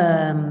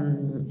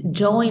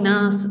join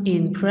us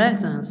in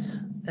presence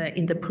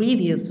in the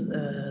previous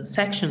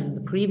section,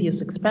 the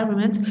previous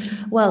experiment,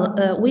 well,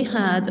 we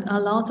had a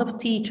lot of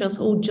teachers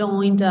who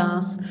joined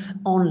us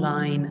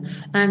online.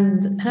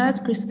 And as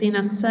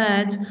Christina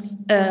said,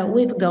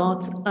 we've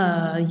got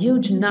a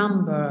huge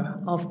number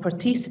of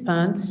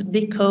participants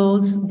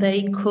because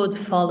they could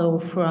follow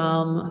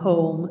from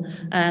home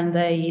and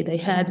they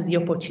had the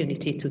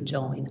opportunity to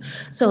join.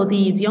 So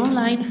the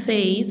online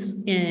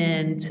phase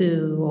in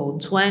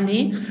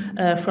 2020,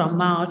 from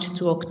March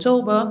to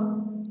October,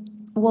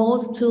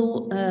 was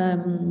to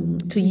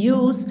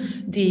use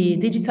the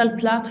digital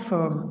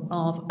platform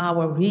of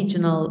our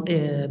regional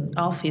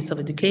office of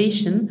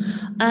education,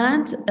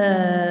 and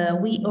I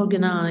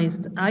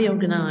organized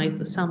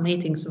some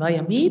meetings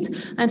via Meet,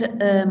 and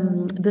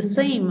the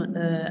same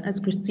as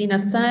Christina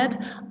said,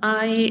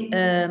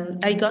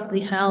 I got the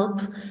help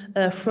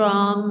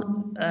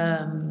from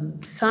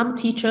some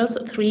teachers,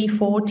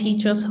 3-4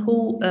 teachers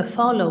who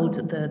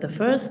followed the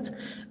first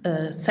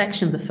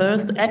section, the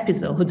first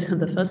episode,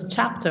 the first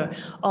chapter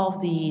of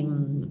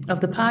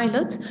the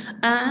pilot,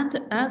 and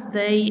as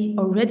they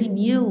already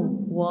knew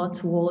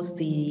what was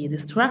the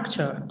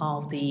structure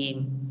of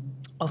the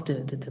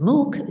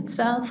MOOC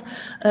itself,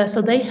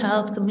 so they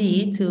helped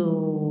me to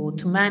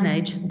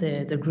manage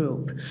the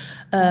group.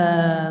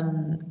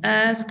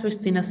 As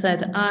Christina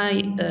said,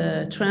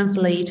 I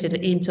translated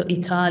into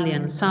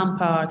Italian some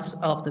parts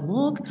of the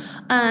MOOC,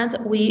 and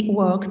we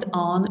worked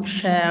on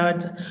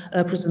shared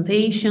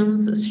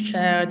presentations,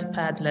 shared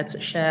Padlets,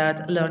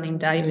 shared learning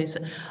diaries.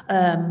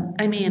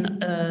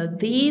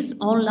 This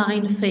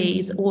online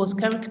phase was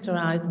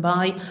characterized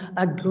by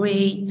a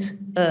great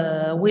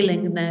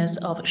willingness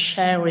of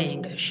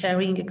sharing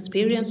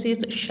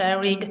experiences,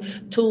 sharing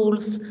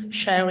tools,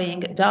 sharing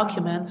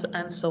documents,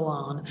 and so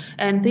on.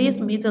 And this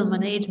middle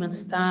management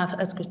staff,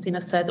 as Christina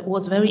said,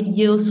 was very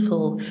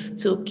useful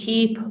to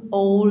keep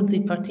all the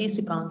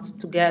participants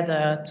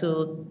together,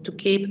 to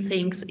keep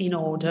things in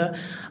order.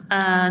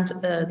 And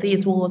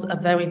this was a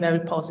very, very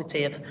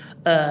positive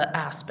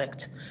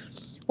aspect.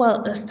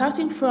 Well,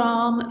 starting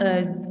from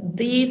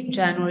this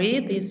January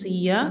this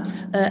year,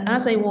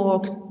 as I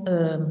worked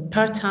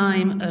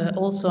part-time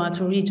also at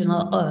a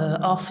regional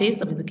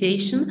office of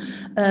education,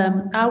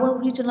 our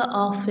regional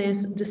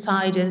office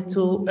decided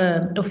to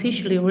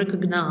officially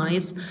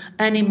recognize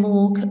any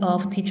MOOC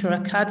of Teacher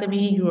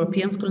Academy,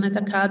 European Schoolnet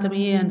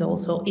Academy, and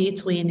also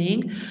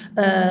eTwinning.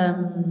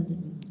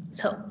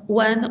 So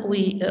when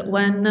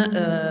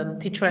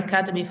Teacher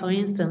Academy, for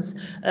instance,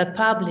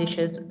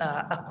 publishes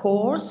a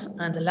course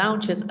and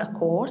launches a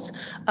course,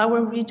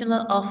 our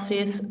regional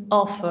office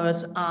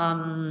offers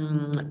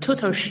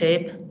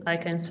tutorship, I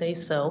can say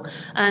so.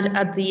 And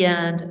at the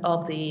end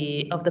of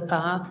the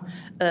path,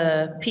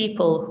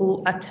 people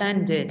who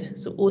attended,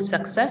 so who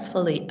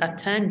successfully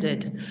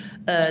attended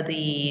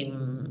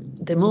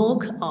the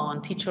MOOC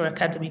on Teacher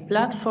Academy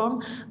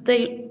platform,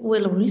 they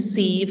will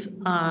receive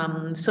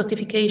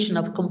certification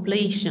of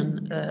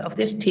completion of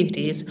the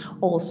activities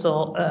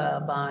also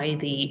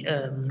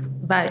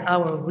by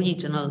our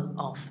regional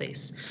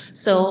office.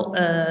 So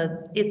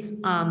it's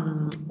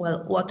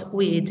what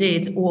we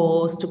did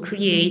was to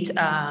create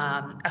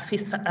a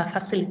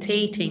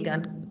facilitating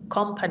and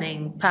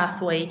accompanying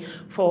pathway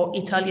for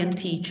Italian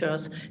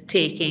teachers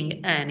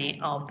taking any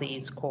of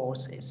these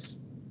courses.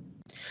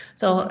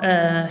 So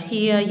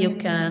here you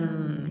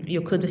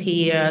could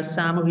hear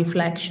some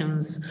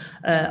reflections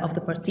of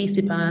the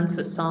participants,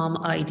 some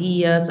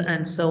ideas,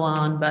 and so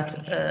on. But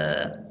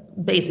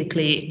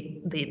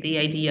basically, the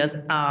ideas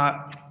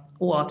are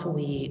what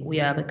we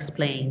have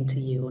explained to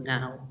you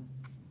now.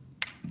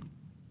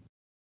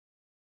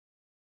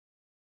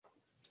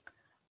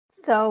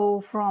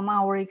 So from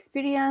our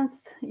experience,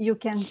 you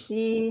can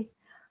see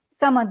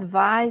some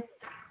advice,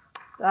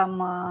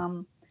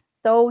 some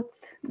thoughts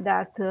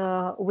that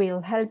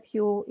will help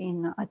you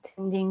in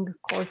attending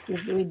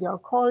courses with your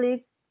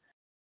colleagues.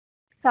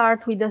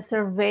 Start with a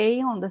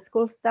survey on the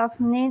school staff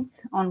needs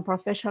on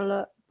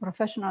professional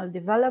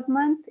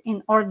development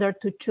in order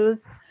to choose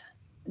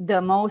the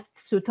most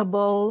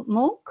suitable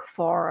MOOC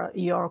for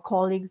your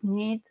colleagues'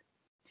 needs.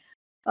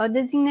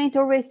 Designate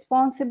a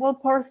responsible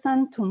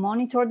person to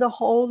monitor the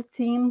whole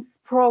team's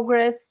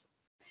progress,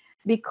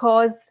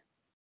 because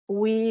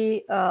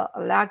we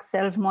lack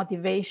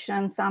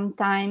self-motivation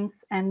sometimes,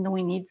 and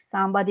we need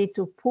somebody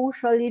to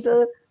push a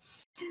little,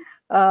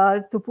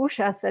 to push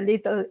us a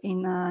little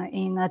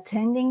in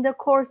attending the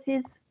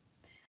courses.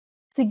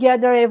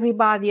 Together,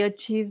 everybody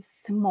achieves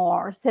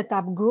more. Set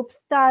up group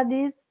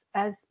studies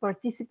as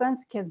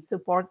participants can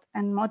support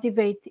and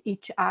motivate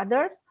each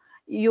other.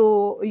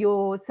 So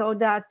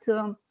that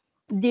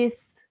these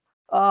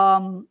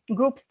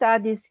group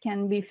studies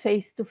can be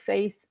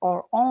face-to-face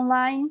or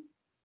online.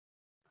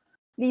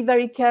 Be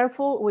very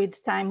careful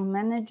with time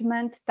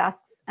management, tasks,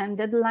 and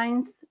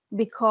deadlines,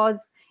 because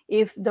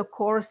if the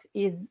course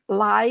is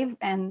live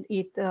and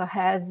it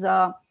has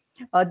a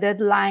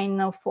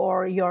deadline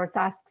for your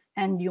tasks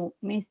and you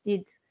missed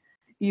it,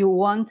 you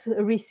won't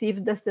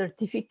receive the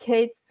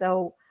certificate.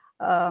 So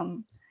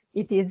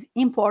it is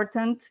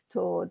important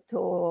to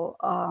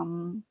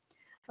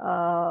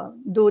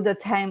do the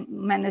time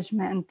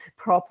management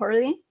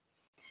properly.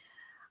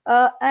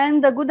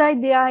 And the good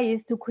idea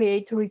is to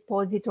create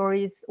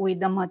repositories with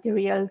the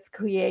materials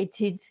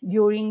created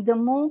during the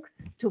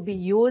MOOCs to be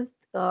used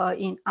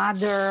in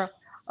other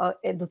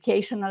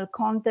educational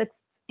contexts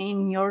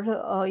in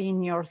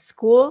your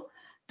school,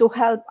 to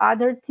help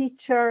other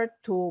teachers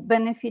to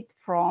benefit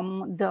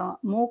from the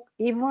MOOC,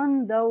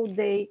 even though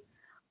they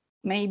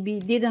maybe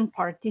didn't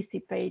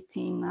participate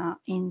in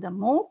the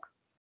MOOC.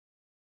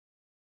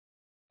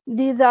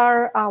 These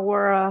are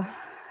our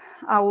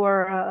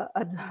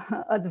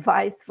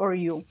advice for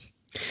you.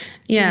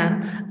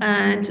 Yeah,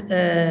 and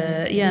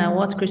yeah,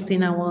 what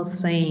Christina was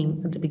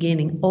saying at the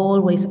beginning,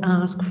 always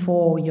ask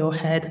for your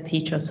head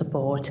teacher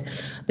support,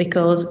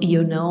 because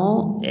you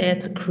know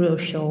it's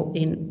crucial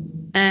in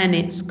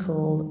any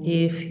school.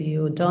 If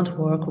you don't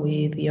work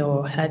with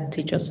your head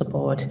teacher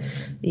support,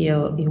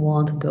 you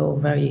won't go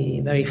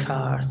very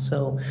far.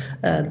 So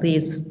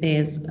this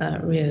is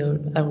a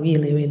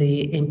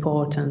really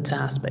important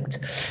aspect.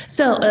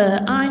 So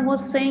I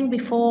was saying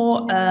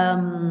before,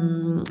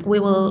 we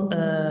will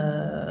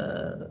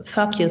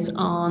focus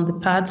on the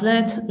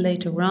Padlet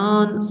later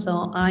on.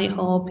 So I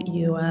hope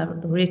you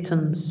have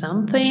written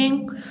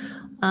something.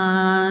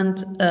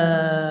 And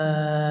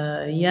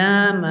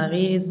yeah,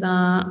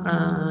 Marisa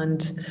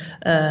and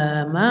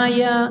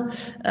Maya,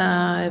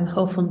 I've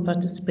often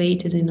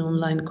participated in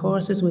online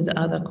courses with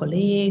other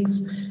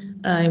colleagues.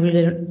 I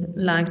really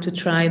like to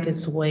try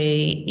this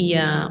way.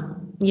 Yeah.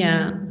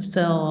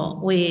 So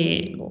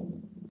we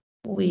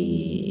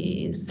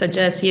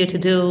suggest you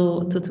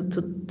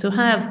to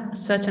have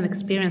such an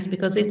experience,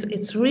 because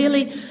it's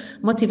really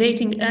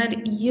motivating,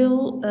 and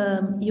you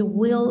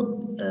will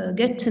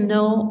get to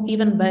know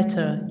even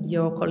better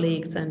your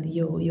colleagues, and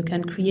you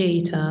can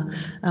create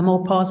a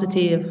more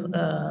positive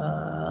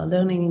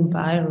learning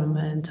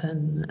environment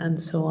and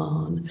so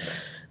on.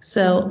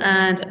 So,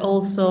 and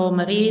also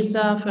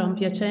Marisa from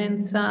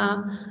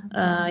Piacenza,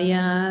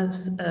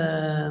 yes,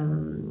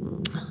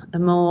 a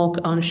MOOC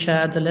on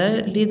shared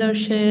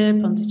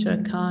leadership, on teacher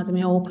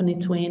academy, open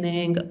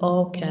twinning.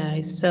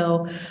 Okay,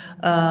 so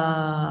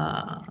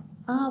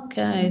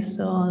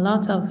a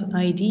lot of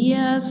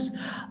ideas.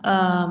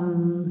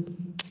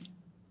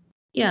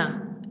 Yeah,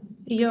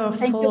 you're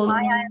Thank you, Maya full.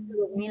 and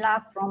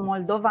Ludmila from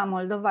Moldova.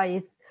 Moldova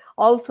is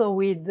also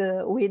with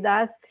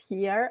us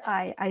here.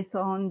 I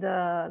saw on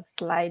the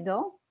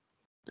Slido.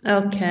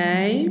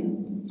 Okay.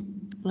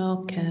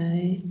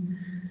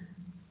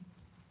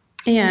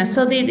 Yeah,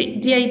 so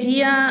the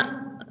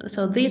idea,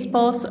 so these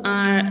posts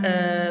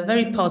are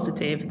very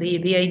positive.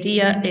 The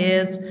idea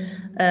is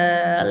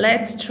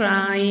let's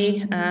try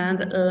and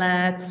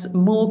let's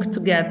MOOC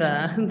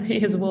together.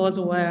 This was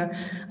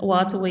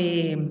what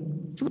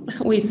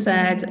we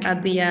said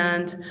at the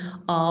end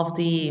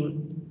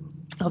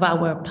of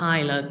our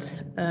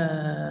pilot,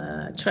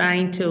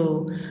 trying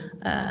to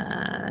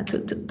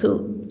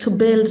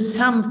build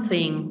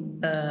something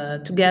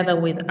together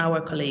with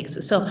our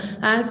colleagues. So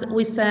as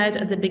we said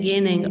at the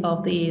beginning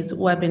of this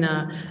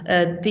webinar,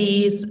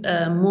 this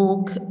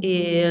MOOC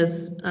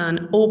is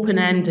an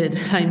open-ended,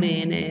 I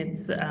mean,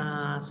 it's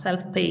a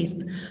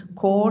self-paced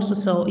course,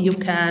 so you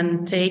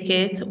can take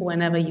it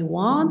whenever you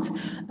want,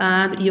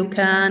 and you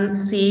can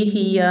see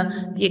here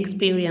the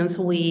experience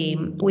we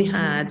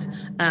had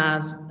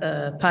as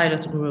a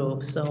pilot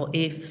group. So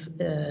if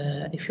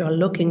you're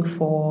looking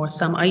for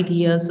some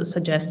ideas,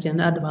 suggestion,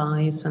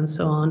 advice, and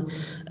so on,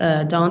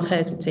 don't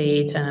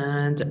hesitate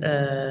and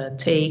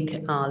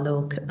take a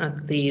look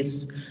at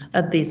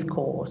this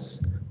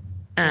course.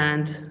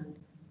 And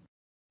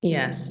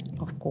yes,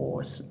 of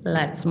course,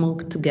 let's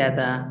MOOC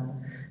together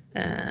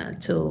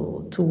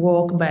to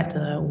work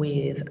better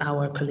with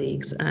our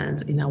colleagues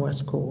and in our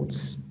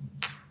schools.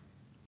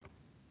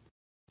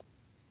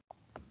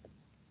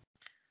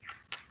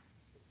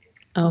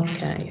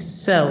 Okay,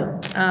 so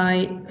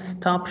I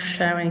stop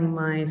sharing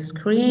my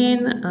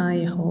screen.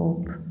 I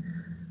hope.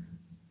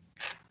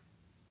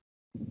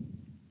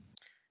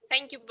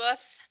 Thank you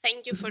both.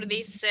 Thank you for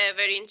this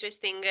very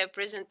interesting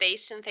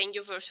presentation. Thank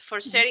you for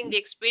sharing the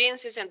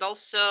experiences, and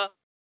also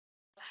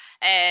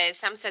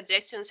some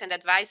suggestions and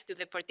advice to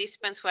the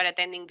participants who are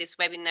attending this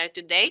webinar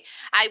today.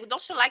 I would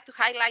also like to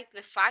highlight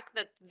the fact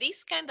that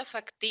these kind of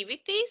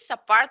activities,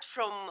 apart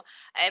from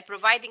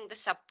providing the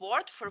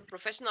support for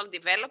professional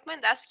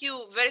development, as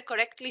you very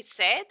correctly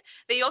said,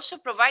 they also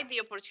provide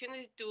the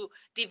opportunity to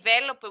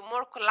develop a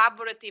more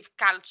collaborative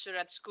culture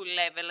at school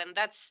level. And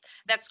that's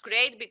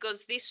great,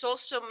 because this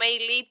also may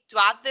lead to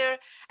other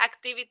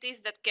activities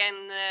that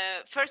can,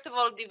 first of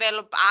all,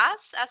 develop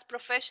us as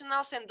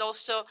professionals, and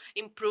also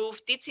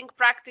improve teaching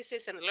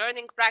practices and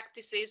learning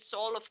practices,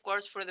 all, of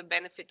course, for the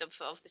benefit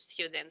of the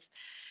students.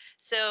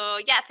 So,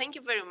 yeah, thank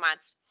you very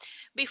much.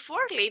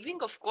 Before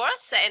leaving, of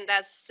course, and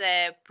as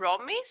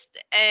promised,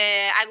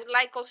 I would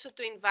like also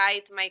to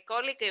invite my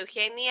colleague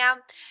Eugenia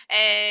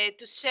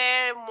to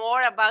share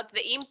more about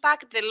the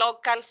impact the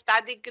local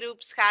study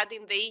groups had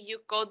in the EU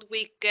Code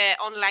Week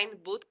online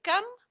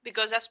bootcamp.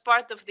 because as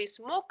part of this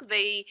MOOC,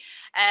 they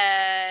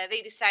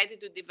decided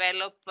to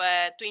develop,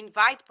 to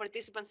invite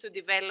participants to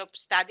develop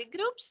study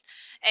groups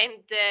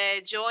and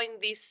join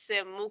this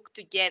MOOC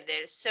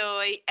together.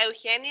 So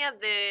Eugenia,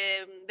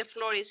 the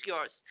floor is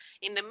yours.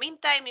 In the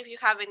meantime, if you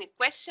have any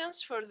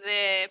questions for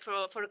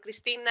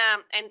Christina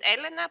and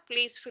Elena,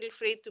 please feel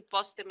free to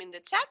post them in the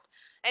chat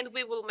and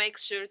we will make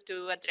sure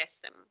to address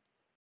them.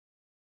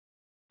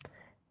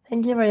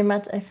 Thank you very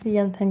much, Effie,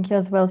 and thank you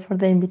as well for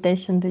the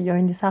invitation to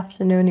join this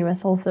afternoon. It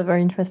was also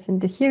very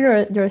interesting to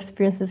hear your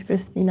experiences,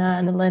 Christina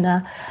and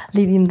Elena,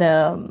 leading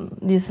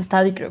this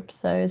study group.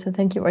 So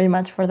thank you very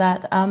much for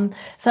that.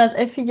 So as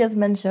Effie just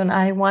mentioned,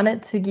 I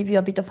wanted to give you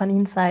a bit of an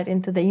insight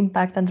into the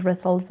impact and the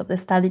results of the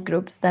study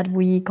groups that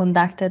we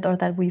conducted or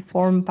that we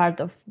form part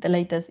of the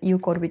latest EU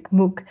Core Week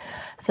MOOC.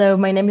 So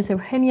my name is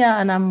Eugenia,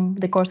 and I'm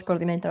the course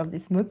coordinator of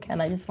this MOOC,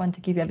 and I just want to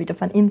give you a bit of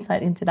an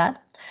insight into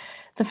that.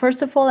 So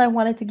first of all, I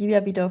wanted to give you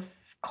a bit of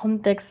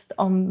context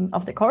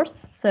of the course.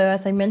 So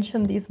as I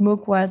mentioned, this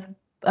MOOC was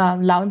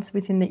launched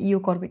within the EU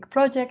Core Week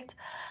project.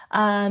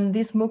 And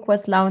this MOOC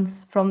was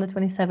launched from the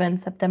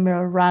 27th September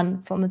or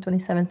run from the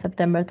 27th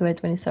September to the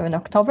 27th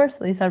October.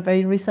 So these are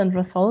very recent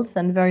results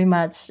and very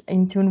much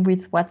in tune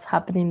with what's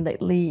happening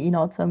lately in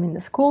autumn in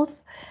the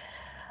schools.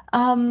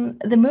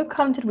 The MOOC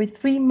counted with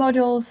 3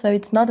 modules, so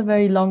it's not a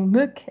very long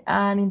MOOC,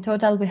 and in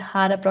total we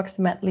had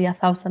approximately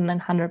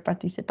 1,900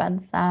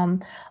 participants.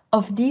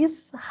 Of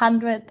these,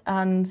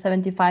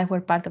 175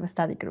 were part of a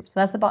study group, so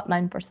that's about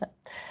 9%.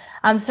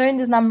 I'm sharing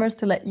these numbers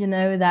to let you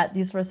know that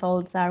these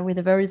results are with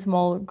a very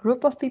small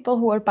group of people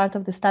who are part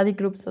of the study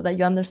group, so that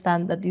you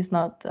understand that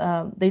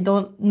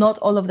not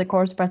all of the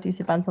course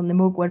participants on the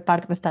MOOC were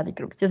part of a study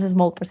group, just a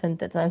small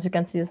percentage. As you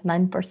can see, it's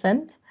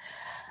 9%.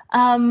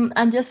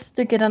 And just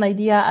to get an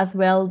idea as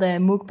well, the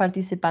MOOC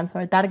participants or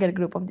a target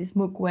group of this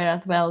MOOC were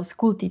as well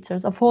school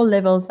teachers of all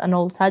levels and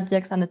all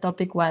subjects, and the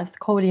topic was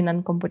coding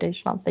and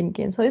computational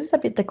thinking. So this is a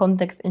bit the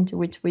context into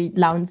which we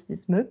launched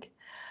this MOOC.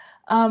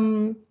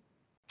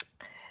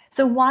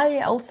 So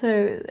why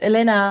also,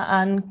 Elena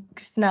and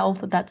Christina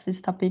also touched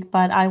this topic,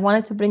 but I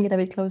wanted to bring it a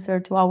bit closer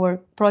to our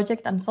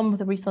project and some of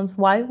the reasons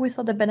why we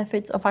saw the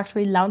benefits of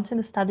actually launching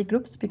the study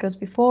groups, because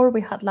before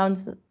we had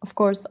launched, of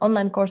course,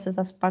 online courses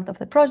as part of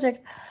the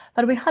project,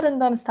 but we hadn't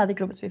done study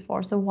groups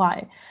before. So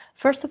why?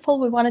 First of all,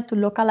 we wanted to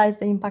localize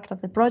the impact of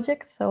the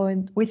project.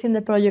 So within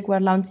the project, we're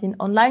launching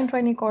online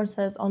training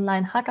courses,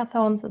 online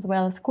hackathons, as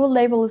well as school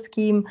label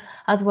scheme,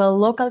 as well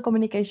local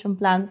communication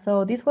plans.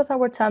 So this was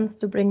our chance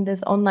to bring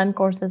these online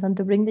courses and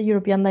to bring the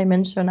European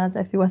dimension, as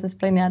Effie was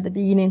explaining at the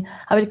beginning,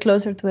 a bit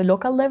closer to the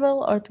local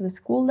level or to the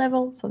school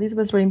level. So this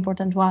was very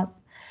important to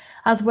us.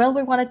 As well,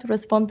 we wanted to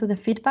respond to the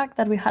feedback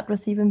that we had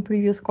received in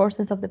previous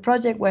courses of the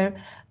project, where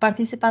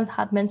participants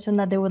had mentioned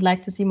that they would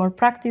like to see more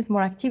practice,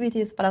 more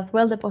activities, but as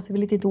well the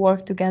possibility to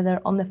work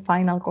together on the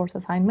final course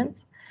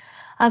assignments.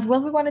 As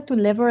well, we wanted to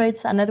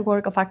leverage a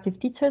network of active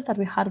teachers that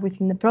we had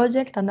within the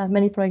project, and that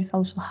many projects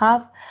also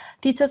have.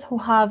 Teachers who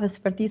have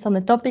expertise on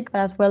the topic,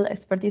 but as well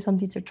expertise on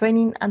teacher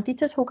training, and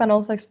teachers who can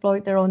also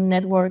exploit their own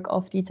network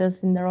of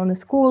teachers in their own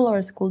school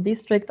or school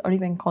district or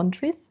even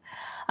countries.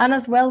 And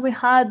as well, we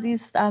had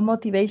this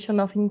motivation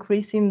of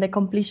increasing the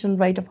completion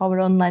rate of our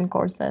online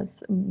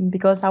courses,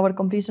 because our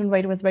completion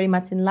rate was very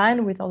much in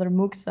line with other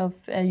MOOCs of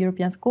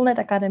European Schoolnet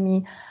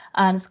Academy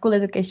and School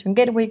Education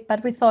Gateway.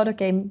 But we thought,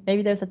 okay,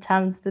 maybe there's a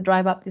chance to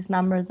drive up these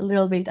numbers a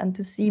little bit and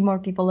to see more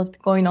people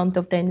going on to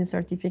obtain the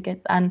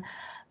certificates and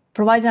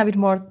providing a bit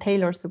more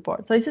tailored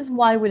support. So this is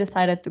why we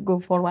decided to go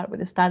forward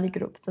with the study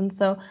groups. And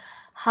so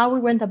how we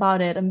went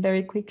about it, and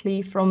very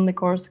quickly from the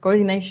course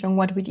coordination,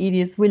 what we did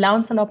is we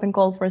launched an open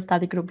call for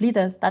study group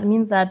leaders. That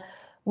means that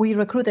we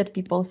recruited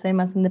people,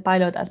 same as in the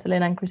pilot, as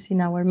Elena and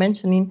Christina were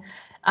mentioning,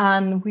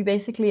 and we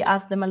basically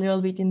asked them a little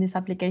bit in this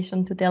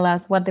application to tell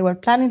us what they were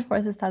planning for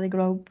as a study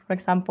group, for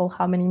example,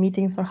 how many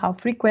meetings or how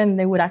frequent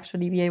they would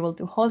actually be able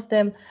to host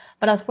them,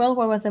 but as well,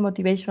 what was the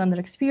motivation and their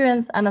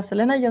experience. And as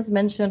Elena just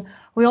mentioned,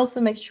 we also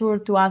make sure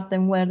to ask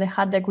them where they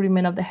had the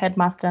agreement of the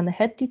headmaster and the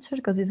head teacher,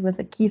 because this was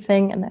a key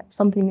thing and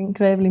something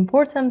incredibly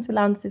important to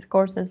launch these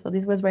courses. So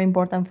this was very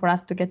important for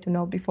us to get to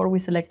know before we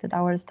selected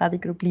our study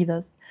group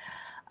leaders.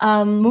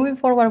 Moving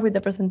forward with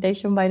the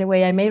presentation, by the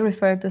way, I may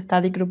refer to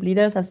study group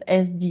leaders as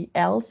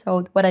SGL.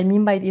 So what I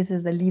mean by this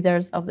is the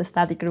leaders of the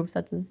study group,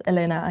 such as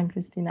Elena and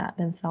Christina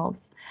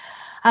themselves.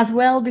 As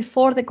well,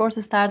 before the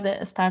course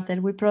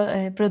started, we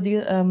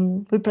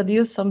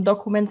produced some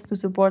documents to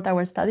support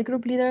our study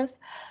group leaders.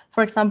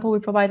 For example, we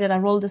provided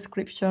a role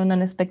description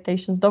and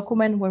expectations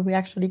document where we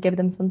actually gave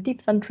them some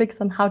tips and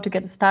tricks on how to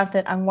get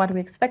started and what we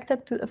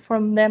expected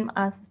from them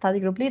as study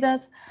group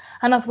leaders.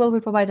 And as well, we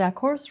provided a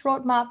course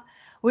roadmap.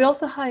 We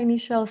also had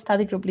initial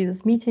study group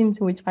leaders meeting,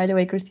 to which, by the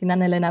way, Christina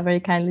and Elena very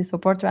kindly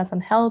supported us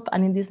and helped.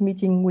 And in this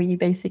meeting, we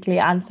basically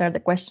answered the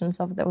questions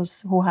of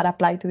those who had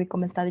applied to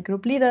become study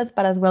group leaders,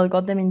 but as well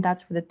got them in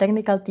touch with the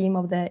technical team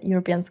of the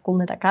European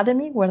Schoolnet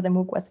Academy, where the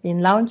MOOC was being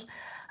launched.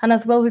 And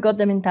as well, we got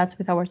them in touch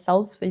with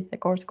ourselves, with the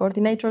course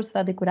coordinators, so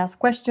that they could ask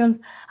questions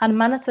and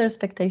manage their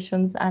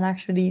expectations and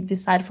actually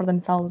decide for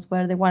themselves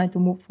whether they wanted to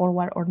move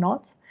forward or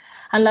not.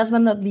 And last but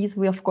not least,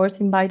 we of course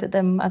invited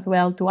them as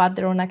well to add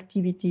their own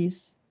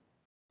activities.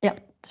 Yeah,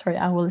 sorry,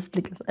 I will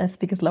speak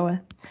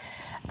slower.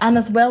 And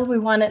as well, we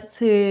wanted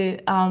to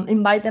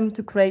invite them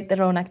to create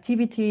their own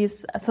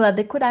activities so that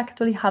they could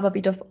actually have a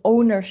bit of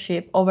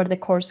ownership over the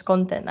course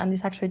content. And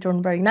this actually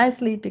turned very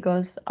nicely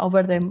because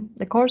over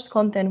the course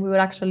content, we were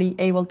actually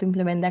able to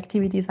implement the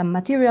activities and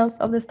materials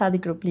of the study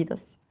group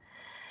leaders.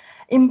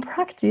 In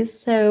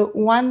practice, so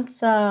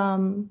once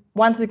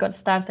we got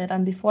started,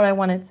 and before I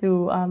wanted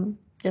to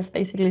just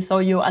basically show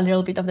you a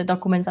little bit of the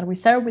documents that we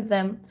shared with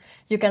them,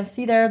 you can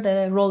see there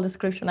the role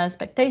description and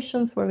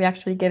expectations, where we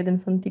actually gave them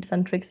some tips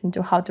and tricks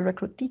into how to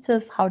recruit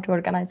teachers, how to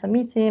organize a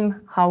meeting,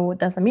 how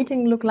does a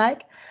meeting look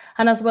like.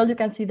 And as well, you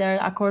can see there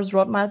a course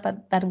roadmap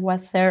that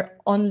was shared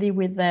only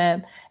with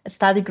the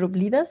study group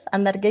leaders,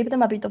 and that gave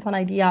them a bit of an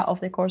idea of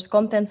the course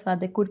content so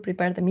that they could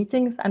prepare the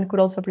meetings and could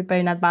also prepare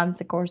in advance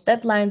the course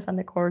deadlines and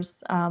the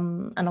course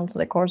and also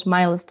the course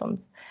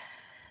milestones.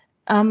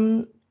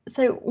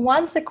 So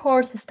once the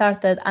course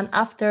started and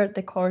after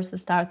the course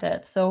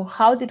started, so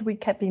how did we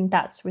keep in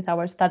touch with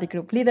our study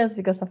group leaders?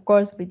 Because of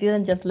course we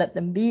didn't just let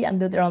them be and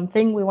do their own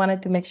thing. We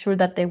wanted to make sure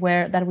that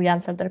we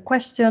answered their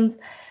questions.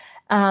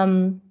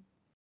 Oh,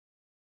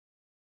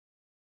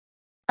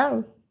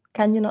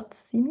 can you not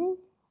see me?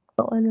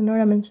 Well,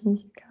 Eleonora mentioned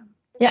you can.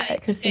 Yeah,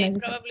 Christina.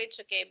 Okay. Probably it's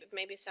okay, but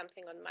maybe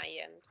something on my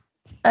end.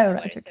 Oh,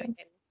 right, okay.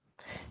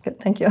 Good,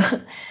 thank you.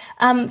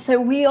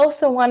 So we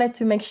also wanted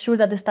to make sure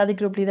that the study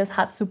group leaders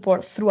had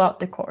support throughout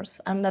the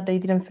course and that they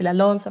didn't feel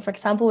alone. So for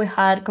example, we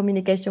had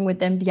communication with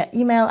them via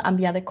email and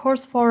via the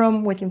course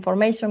forum with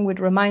information, with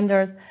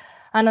reminders,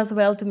 and as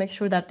well to make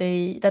sure that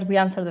we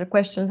answered their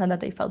questions and that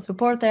they felt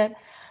supported.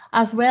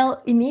 As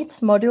well, in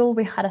each module,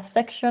 we had a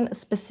section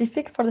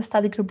specific for the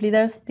study group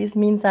leaders. This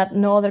means that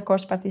no other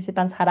course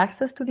participants had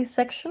access to this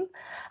section.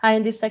 And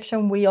in this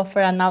section, we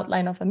offer an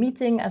outline of a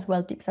meeting, as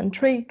well tips and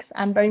tricks,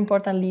 and very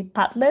importantly,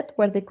 Padlet,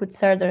 where they could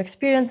share their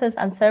experiences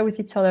and share with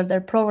each other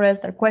their progress,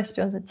 their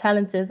questions, their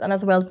challenges, and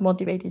as well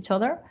motivate each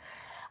other.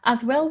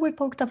 As well, we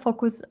put a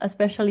focus,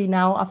 especially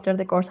now after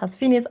the course has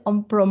finished,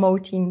 on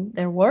promoting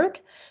their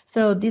work.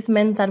 So this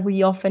meant that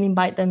we often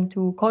invite them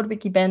to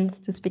CodeWeek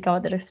events to speak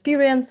about their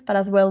experience, but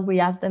as well,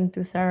 we ask them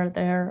to share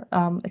their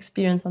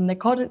experience on the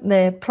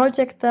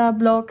project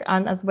blog,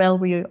 and as well,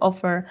 we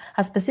offer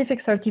a specific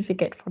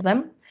certificate for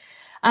them.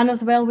 And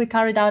as well, we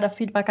carried out a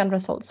feedback and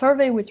results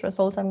survey, which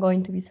results I'm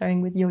going to be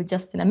sharing with you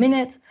just in a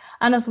minute.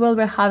 And as well,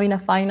 we're having a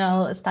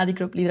final study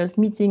group leaders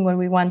meeting where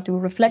we want to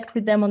reflect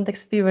with them on the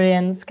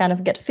experience, kind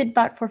of get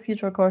feedback for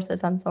future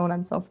courses and so on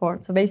and so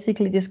forth. So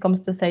basically, this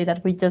comes to say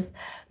that we just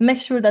make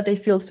sure that they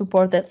feel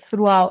supported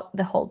throughout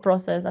the whole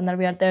process and that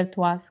we are there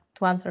to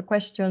answer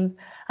questions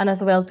and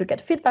as well to get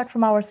feedback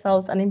from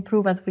ourselves and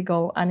improve as we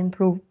go and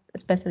improve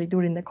especially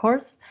during the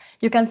course.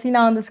 You can see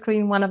now on the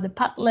screen one of the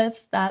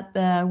Padlets that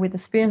with the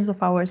experience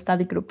of our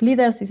study group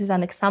leaders, this is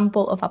an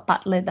example of a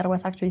Padlet that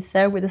was actually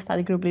shared with the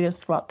study group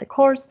leaders throughout the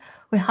course.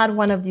 We had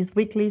one of these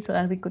weekly so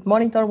that we could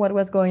monitor what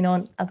was going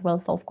on, as well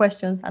as solve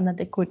questions, and that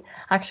they could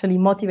actually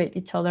motivate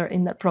each other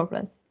in their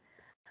progress.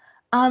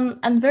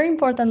 And very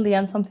importantly,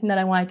 and something that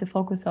I wanted to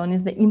focus on,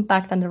 is the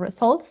impact and the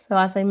results. So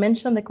as I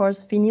mentioned, the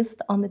course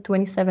finished on the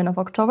 27th of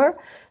October.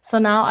 So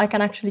now I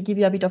can actually give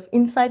you a bit of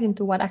insight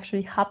into what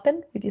actually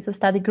happened with these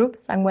study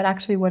groups and what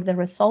actually were the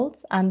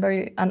results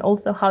and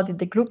also how did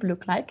the group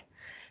look like.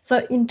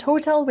 So in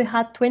total, we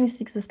had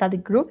 26 study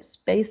groups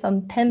based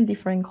on 10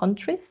 different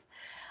countries.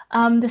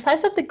 The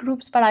size of the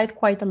groups varied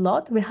quite a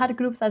lot. We had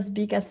groups as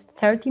big as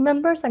 30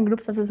 members and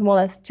groups as small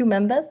as 2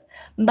 members,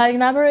 but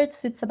in average,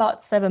 it's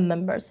about 7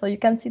 members. So you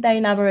can see that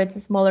in average,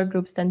 smaller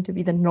groups tend to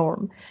be the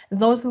norm.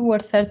 Those who were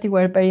 30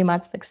 were very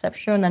much the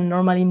exception, and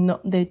normally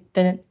they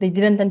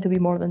didn't tend to be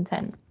more than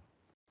 10.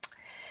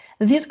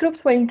 These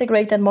groups were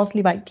integrated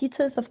mostly by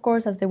teachers, of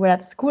course, as they were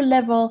at school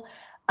level.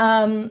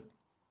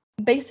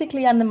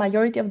 Basically, and the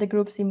majority of the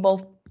groups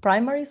involved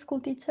primary school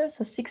teachers.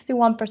 So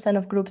 61%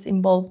 of groups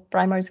involved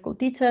primary school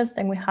teachers.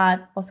 Then we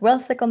had as well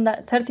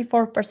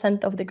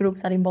 34% of the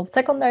groups that involved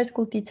secondary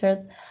school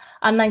teachers,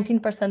 and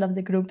 19% of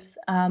the groups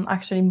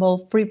actually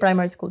involved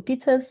pre-primary school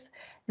teachers.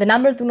 The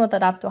numbers do not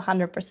add up to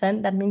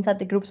 100%. That means that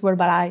the groups were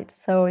varied.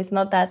 So it's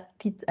not that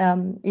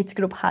each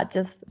group had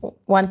just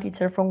one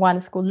teacher from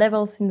one school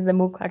level, since the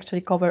MOOC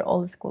actually covered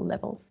all the school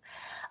levels.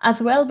 As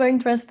well, very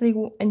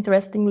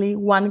interestingly,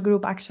 one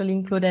group actually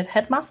included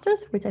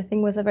headmasters, which I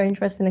think was a very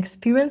interesting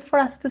experience for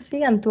us to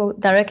see and to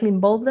directly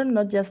involve them,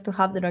 not just to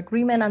have their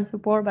agreement and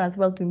support, but as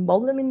well to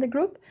involve them in the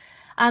group.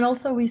 And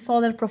also we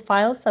saw their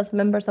profiles as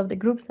members of the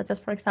group, such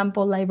as, for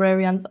example,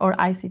 librarians or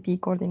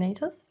ICT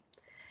coordinators.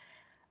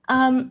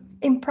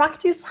 In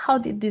practice, how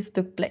did this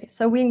take place?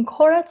 So we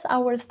encouraged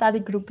our study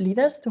group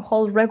leaders to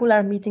hold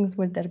regular meetings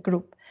with their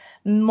group.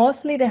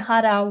 Mostly they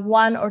had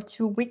 1 or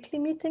 2 weekly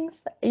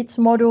meetings. Each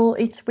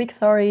week,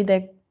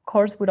 the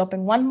course would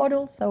open one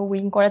module. So we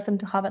encouraged them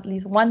to have at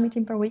least 1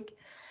 meeting per week.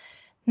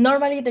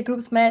 Normally the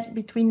groups met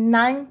between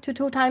 9 to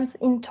 2 times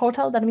in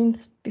total. That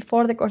means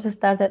before the course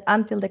started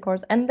until the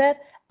course ended.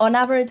 On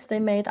average, they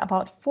met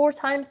about 4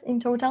 times in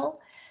total.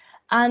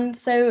 And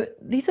so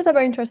this is a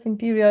very interesting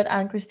period,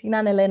 and Christina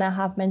and Elena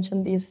have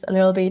mentioned this a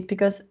little bit,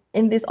 because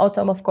in this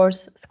autumn, of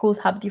course, schools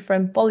have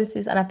different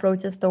policies and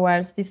approaches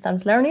towards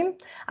distance learning,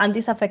 and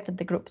this affected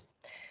the groups.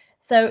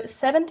 So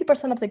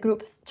 70% of the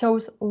groups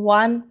chose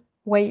one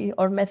way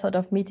or method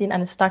of meeting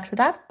and stuck to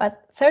that,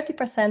 but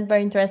 30%,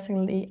 very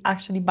interestingly,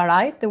 actually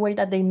varied the way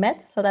that they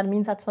met. So that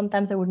means that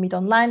sometimes they would meet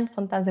online,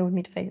 sometimes they would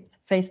meet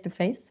face to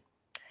face.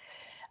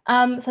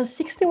 So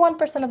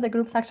 61% of the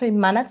groups actually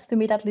managed to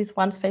meet at least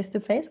once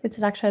face-to-face, which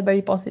is actually a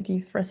very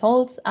positive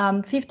result.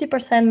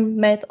 50%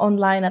 met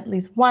online at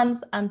least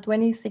once, and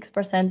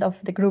 26% of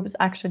the groups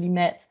actually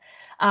met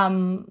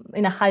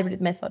in a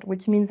hybrid method,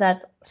 which means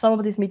that some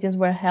of these meetings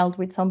were held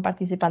with some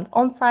participants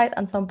on site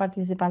and some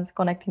participants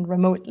connecting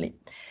remotely.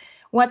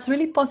 What's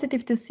really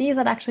positive to see is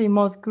that actually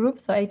most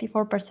groups, so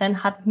 84%,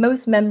 had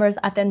most members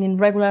attending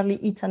regularly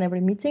each and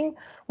every meeting,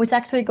 which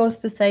actually goes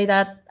to say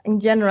that in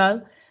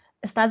general,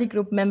 study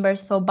group members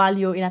saw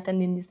value in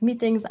attending these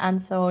meetings, and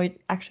so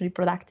it actually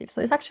productive. So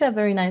it's actually a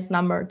very nice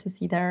number to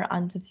see there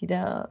and to see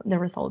the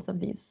results of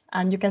this.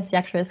 And you can see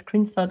actually a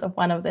screenshot of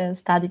one of the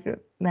study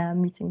group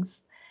meetings.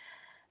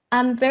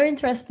 And very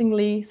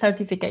interestingly,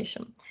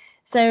 certification.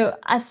 So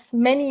as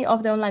many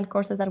of the online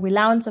courses that we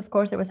launched, of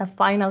course, there was a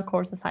final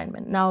course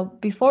assignment. Now,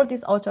 before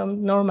this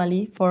autumn,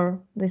 normally for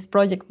this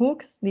project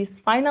MOOCs, this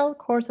final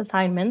course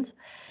assignment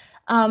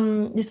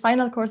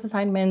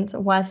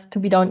was to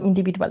be done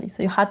individually.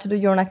 So you had to do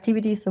your own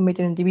activities, submit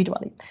it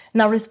individually.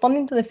 Now,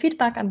 responding to the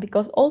feedback, and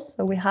because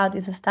also we had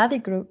these study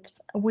groups,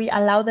 we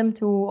allowed them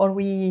to, or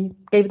we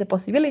gave the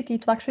possibility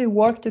to actually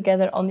work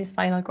together on this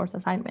final course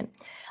assignment.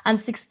 And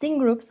 16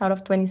 groups out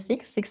of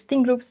 26,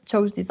 16 groups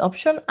chose this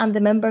option, and the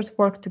members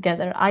worked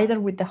together either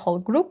with the whole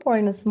group or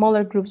in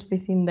smaller groups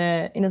within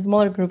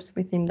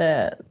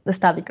the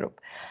study group.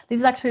 This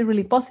is actually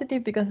really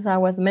positive because, as I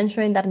was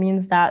mentioning, that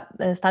means that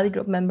the study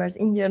group members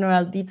in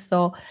general did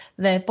so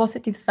the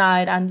positive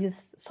side and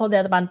just saw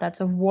the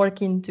advantage of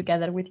working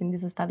together within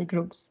these study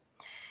groups.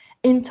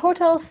 In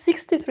total,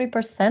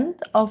 63%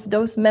 of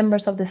those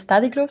members of the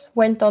study groups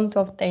went on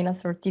to obtain a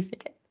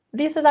certificate.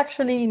 This is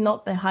actually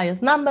not the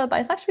highest number, but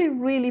it's actually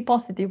really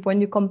positive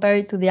when you compare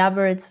it to the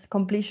average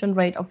completion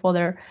rate of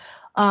other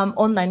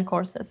online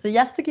courses. So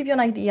just to give you an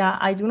idea,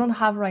 I do not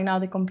have right now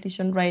the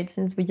completion rate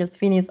since we just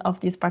finished of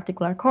this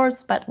particular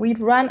course, but we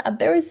ran a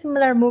very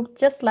similar MOOC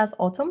just last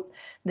autumn,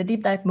 the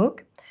Deep Dive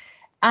MOOC.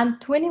 And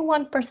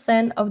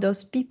 21% of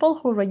those people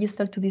who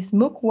registered to this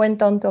MOOC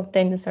went on to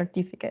obtain the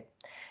certificate.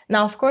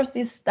 Now, of course,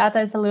 this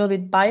data is a little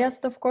bit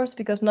biased, of course,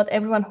 because not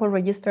everyone who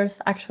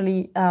registers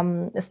actually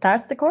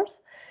starts the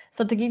course.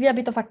 So to give you a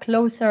bit of a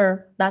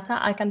closer data,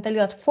 I can tell you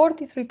that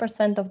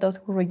 43% of those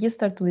who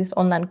registered to this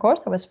online course,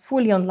 that was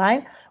fully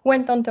online,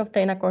 went on to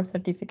obtain a course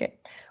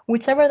certificate.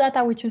 Whichever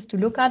data we choose to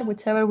look at,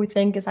 whichever we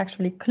think is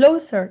actually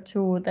closer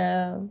to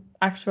the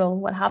actual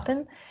what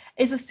happened,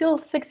 is still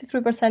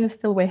 63% is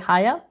still way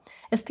higher.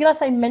 Still,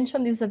 as I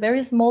mentioned, this is a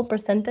very small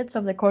percentage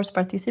of the course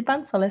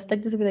participants, so let's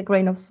take this with a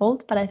grain of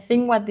salt. But I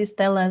think what this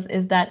tells us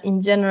is that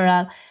in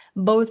general,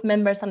 both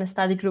members and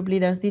study group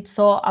leaders did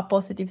saw a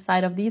positive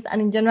side of this.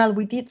 And in general,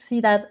 we did see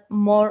that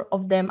more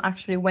of them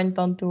actually went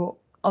on to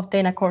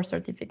obtain a course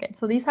certificate.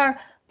 So these are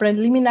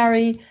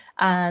preliminary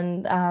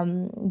and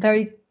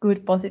very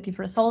good positive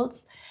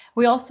results.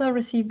 We also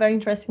received very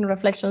interesting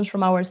reflections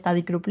from our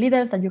study group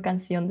leaders that you can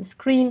see on the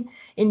screen.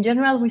 In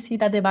general, we see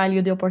that they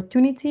value the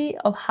opportunity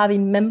of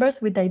having members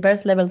with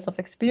diverse levels of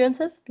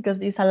experiences, because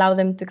these allow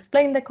them to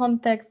explain the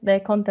content,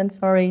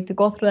 to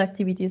go through the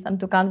activities and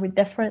to come with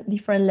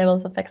different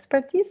levels of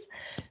expertise.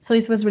 So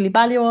this was really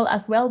valuable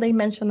as well. They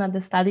mentioned that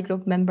the study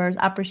group members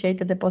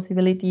appreciated the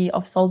possibility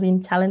of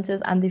solving challenges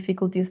and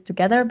difficulties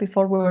together.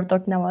 Before we were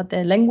talking about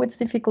the language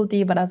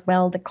difficulty, but as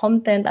well the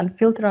content and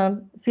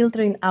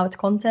filtering out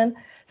content.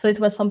 So it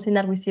was something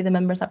that we see the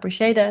members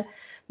appreciated.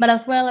 But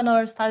as well,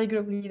 another study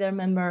group leader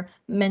member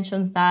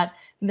mentions that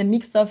the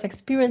mix of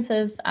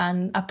experiences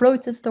and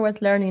approaches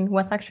towards learning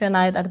was actually an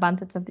added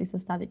advantage of this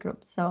study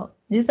group. So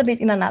this is a bit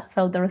in a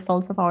nutshell the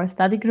results of our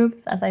study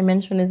groups. As I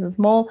mentioned, is a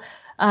small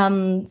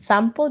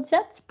sample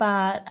yet,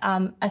 but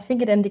I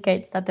think it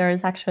indicates that there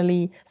is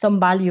actually some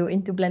value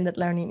into blended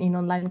learning in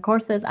online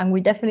courses. And we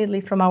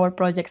definitely, from our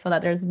project, saw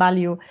that there's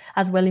value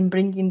as well in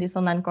bringing these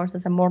online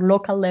courses at a more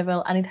local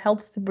level. And it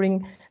helps to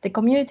bring the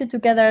community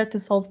together to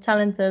solve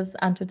challenges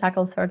and to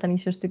tackle certain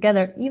issues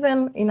together,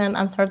 even in an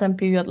uncertain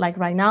period like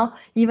right now.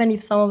 Even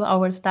if some of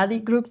our study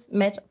groups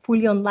met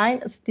fully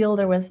online, still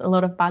there was a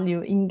lot of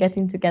value in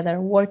getting together,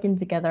 working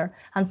together,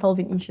 and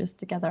solving issues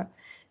together.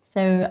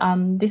 So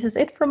this is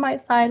it from my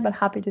side, but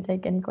happy to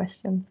take any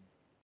questions.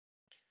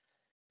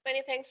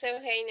 Many thanks,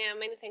 Eugenia.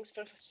 Many thanks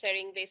for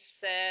sharing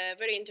these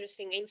very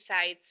interesting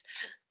insights.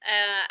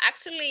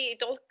 Actually,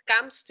 it all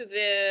comes to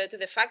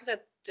the fact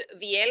that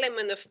the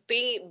element of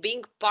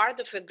being part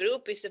of a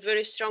group is a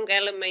very strong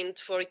element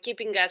for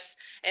keeping us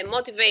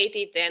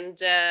motivated and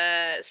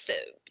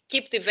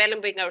keep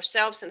developing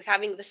ourselves and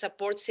having the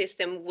support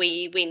system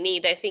we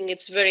need. I think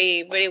it's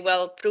very, very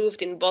well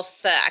proved in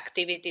both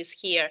activities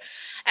here.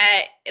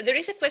 There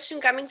is a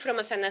question coming from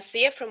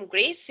Athanasia from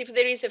Greece. If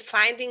there is a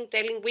finding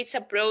telling which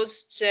approach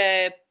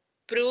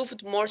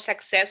proved more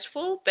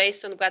successful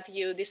based on what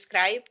you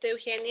described,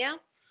 Eugenia?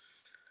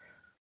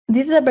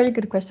 This is a very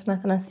good question,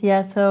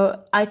 Athanasia. So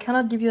I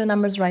cannot give you the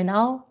numbers right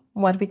now.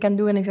 What we can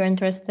do, and if you're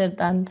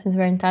interested, and since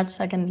we're in touch,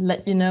 I can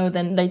let you know.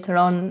 Then later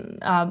on,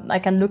 I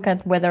can look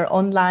at whether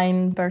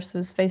online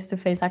versus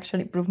face-to-face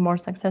actually prove more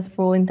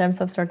successful in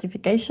terms of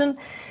certification.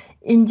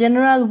 In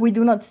general, we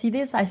do not see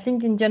this. I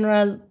think in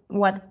general,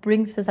 what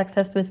brings the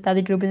success to a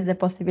study group is the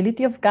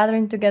possibility of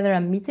gathering together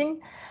and meeting.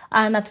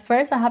 And at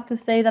first, I have to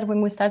say that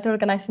when we started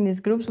organizing these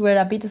groups, we were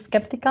a bit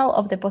skeptical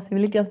of the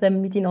possibility of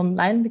them meeting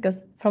online,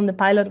 because from the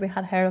pilot, we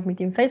had heard of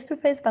meeting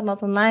face-to-face, but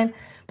not online.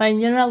 But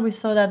in general, we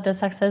saw that the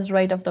success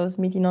rate of those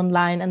meeting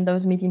online and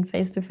those meeting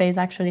face-to-face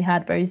actually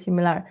had very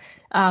similar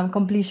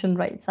completion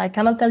rates. I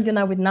cannot tell you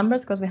now with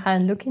numbers because we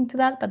hadn't looked into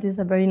that, but it's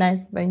a very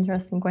nice, very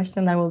interesting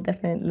question I will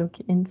definitely look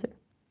into.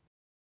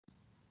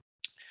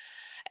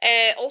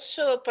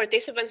 Also,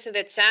 participants in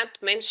the chat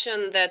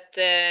mentioned that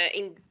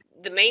in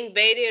the main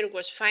barrier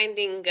was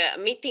finding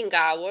meeting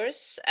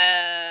hours.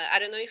 I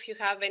don't know if you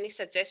have any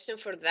suggestion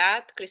for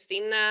that,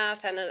 Christina,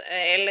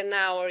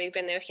 Elena, or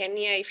even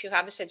Eugenia, if you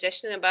have a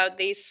suggestion about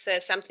this,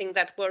 something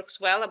that works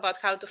well about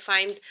how to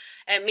find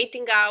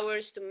meeting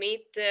hours to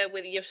meet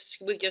with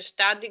your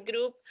study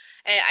group.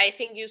 I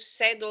think you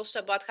said also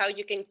about how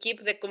you can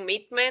keep the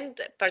commitment.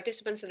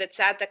 Participants in the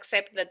chat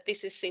accept that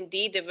this is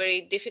indeed a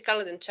very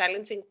difficult and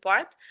challenging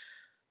part.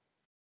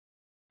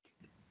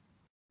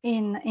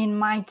 In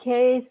my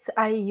case,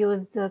 I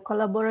used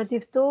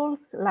collaborative tools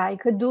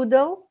like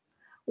Doodle,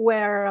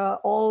 where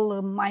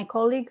all my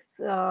colleagues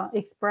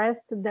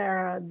expressed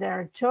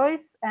their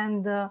choice,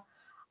 and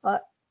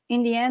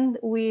in the end,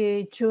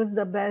 we choose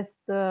the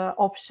best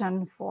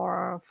option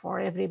for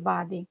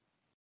everybody.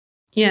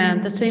 Yeah,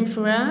 the same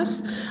for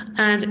us.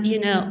 And, you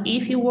know,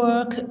 if you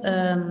work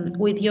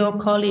with your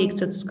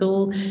colleagues at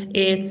school,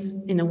 it's,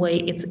 in a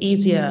way, it's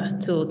easier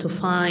to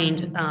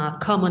find a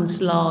common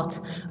slot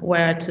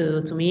where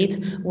to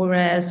meet.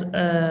 Whereas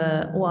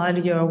while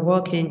you're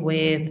working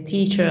with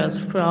teachers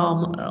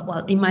from,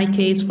 well, in my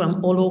case,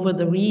 from all over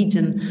the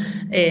region,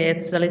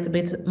 it's a little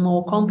bit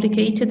more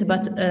complicated.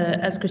 But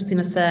as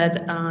Christina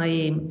said,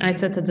 I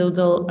set a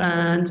doodle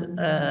and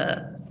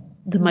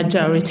the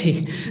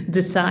majority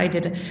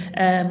decided.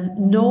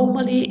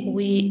 Normally,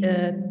 we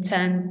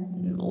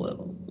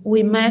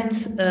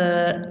met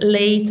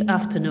late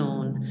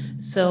afternoon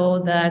so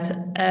that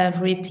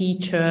every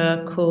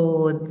teacher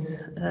could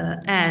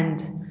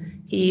end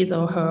his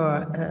or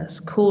her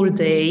school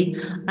day,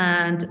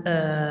 and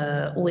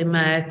we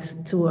met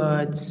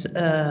towards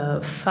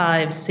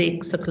 5,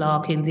 6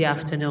 o'clock in the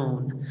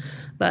afternoon.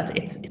 But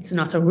it's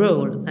not a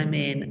rule. I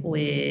mean,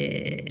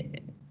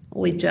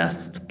 we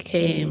just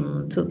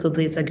came to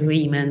this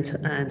agreement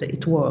and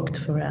it worked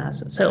for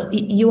us. So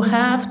you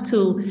have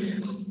to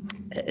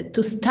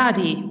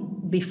study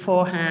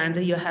beforehand.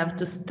 You have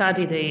to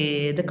study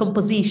the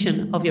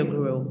composition of your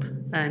group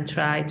and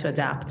try to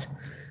adapt.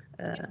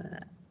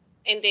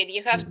 Indeed,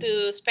 you have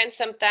to spend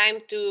some time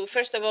to,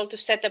 first of all, to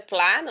set a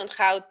plan on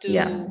how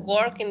to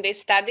work in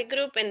this study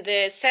group. And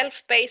the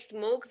self-paced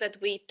MOOC that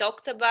we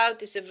talked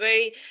about is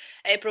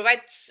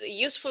provides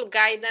useful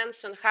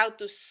guidance on how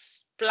to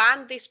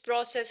plan this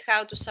process,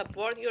 how to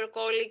support your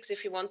colleagues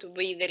if you want to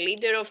be the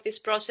leader of this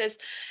process,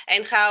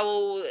 and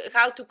how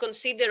to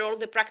consider all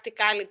the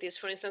practicalities.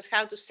 For instance,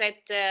 how to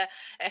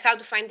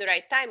find the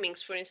right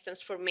timings, for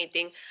instance, for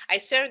meeting. I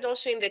shared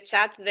also in the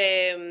chat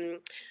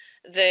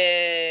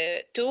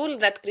the tool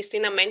that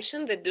Christina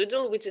mentioned, the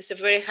Doodle, which is a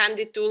very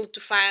handy tool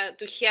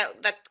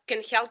that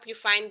can help you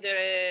find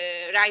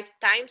the right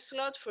time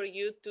slot for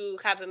you to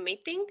have a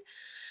meeting.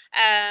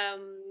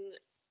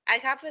 I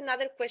have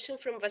another question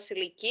from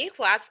Vasiliki,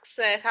 who asks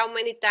how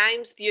many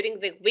times during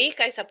the week,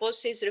 I suppose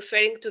she's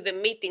referring to the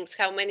meetings,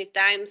 how many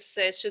times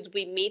should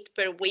we meet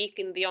per week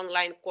in the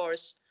online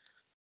course?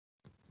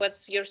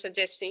 What's your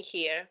suggestion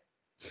here?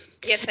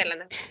 Yes,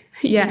 Elena.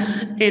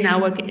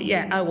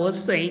 I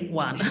was saying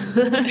one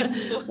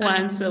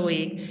once a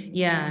week.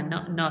 Yeah,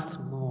 not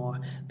more,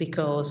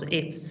 because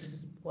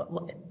it's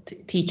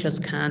teachers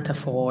can't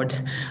afford.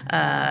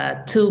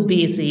 Too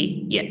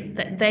busy.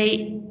 Yeah,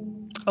 they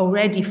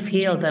already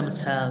feel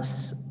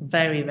themselves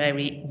very,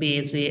 very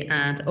busy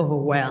and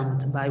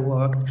overwhelmed by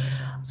work.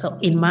 So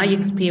in my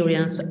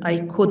experience, I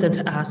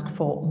couldn't ask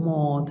for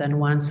more than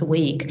once a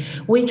week,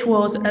 which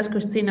was, as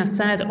Christina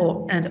said,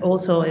 and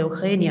also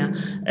Eugenia,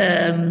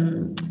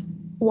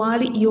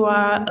 while you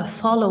are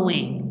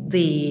following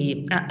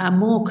a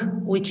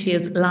MOOC which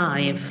is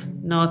live,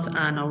 not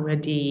an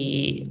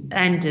already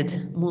ended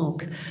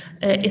MOOC,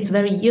 it's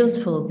very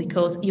useful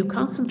because you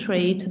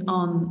concentrate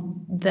on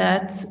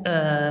that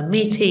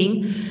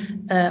meeting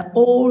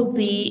all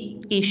the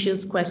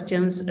issues,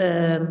 questions,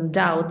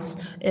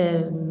 doubts,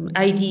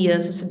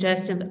 ideas,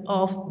 suggestions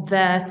of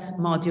that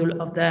module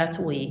of that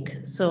week.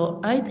 So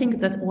I think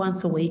that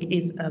once a week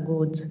is a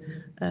good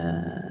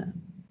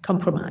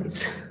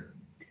compromise.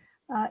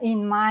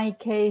 In my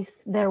case,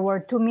 there were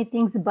 2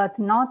 meetings, but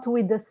not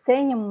with the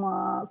same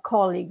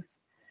colleagues.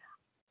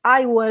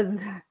 I was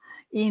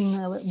in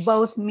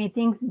both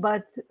meetings,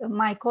 but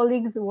my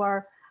colleagues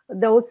were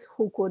those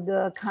who could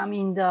come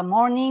in the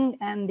morning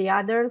and the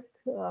others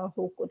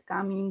who could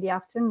come in the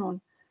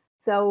afternoon.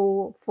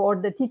 So for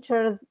the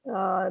teachers,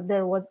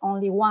 there was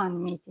only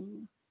 1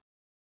 meeting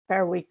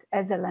per week,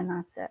 as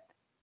Elena said.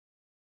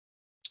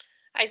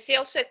 I see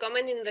also a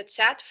comment in the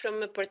chat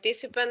from a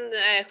participant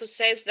who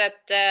says that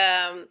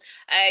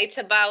it's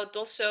about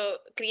also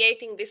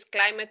creating this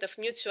climate of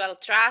mutual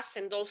trust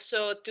and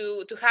also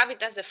to have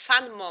it as a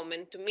fun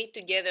moment to meet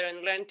together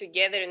and learn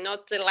together, and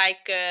not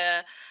like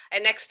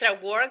an extra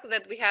work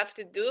that we have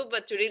to do,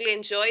 but to really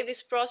enjoy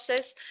this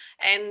process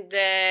and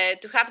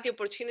to have the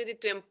opportunity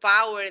to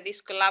empower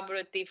this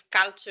collaborative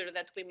culture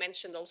that we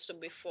mentioned also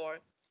before.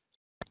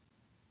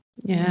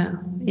 Yeah,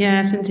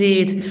 yes,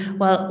 indeed.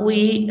 Well,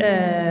 we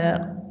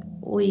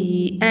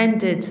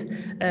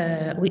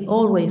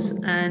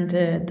always end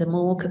the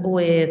MOOC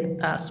with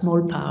a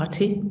small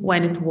party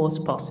when it was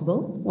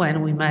possible,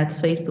 when we met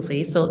face to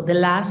face. So the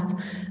last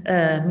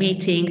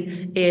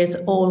meeting is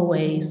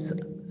always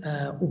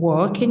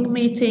working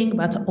meeting,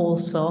 but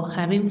also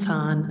having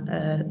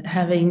fun,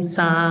 having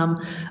some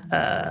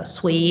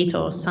sweet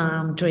or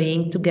some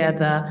drink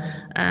together,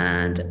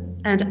 and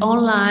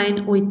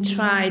online we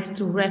tried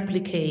to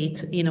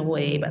replicate in a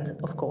way, but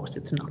of course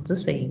it's not the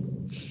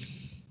same.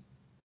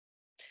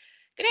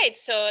 Great.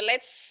 So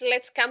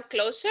let's come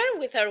closer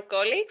with our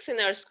colleagues in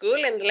our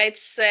school, and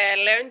let's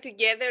learn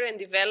together and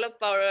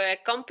develop our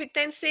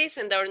competencies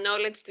and our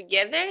knowledge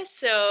together.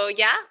 So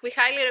yeah, we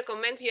highly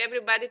recommend you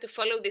everybody to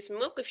follow this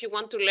MOOC if you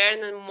want to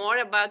learn more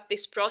about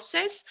this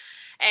process.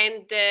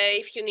 And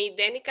if you need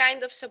any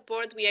kind of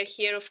support, we are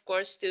here, of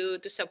course, to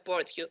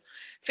support you.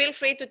 Feel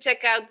free to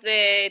check out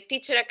the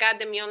Teacher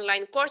Academy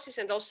online courses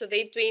and also the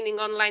e-twinning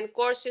online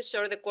courses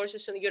or the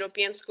courses on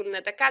European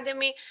Schoolnet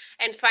Academy,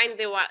 and find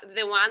the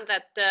one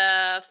that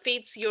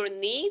fits your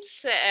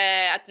needs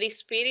at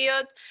this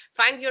period.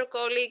 Find your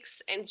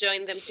colleagues and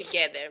join them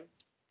together.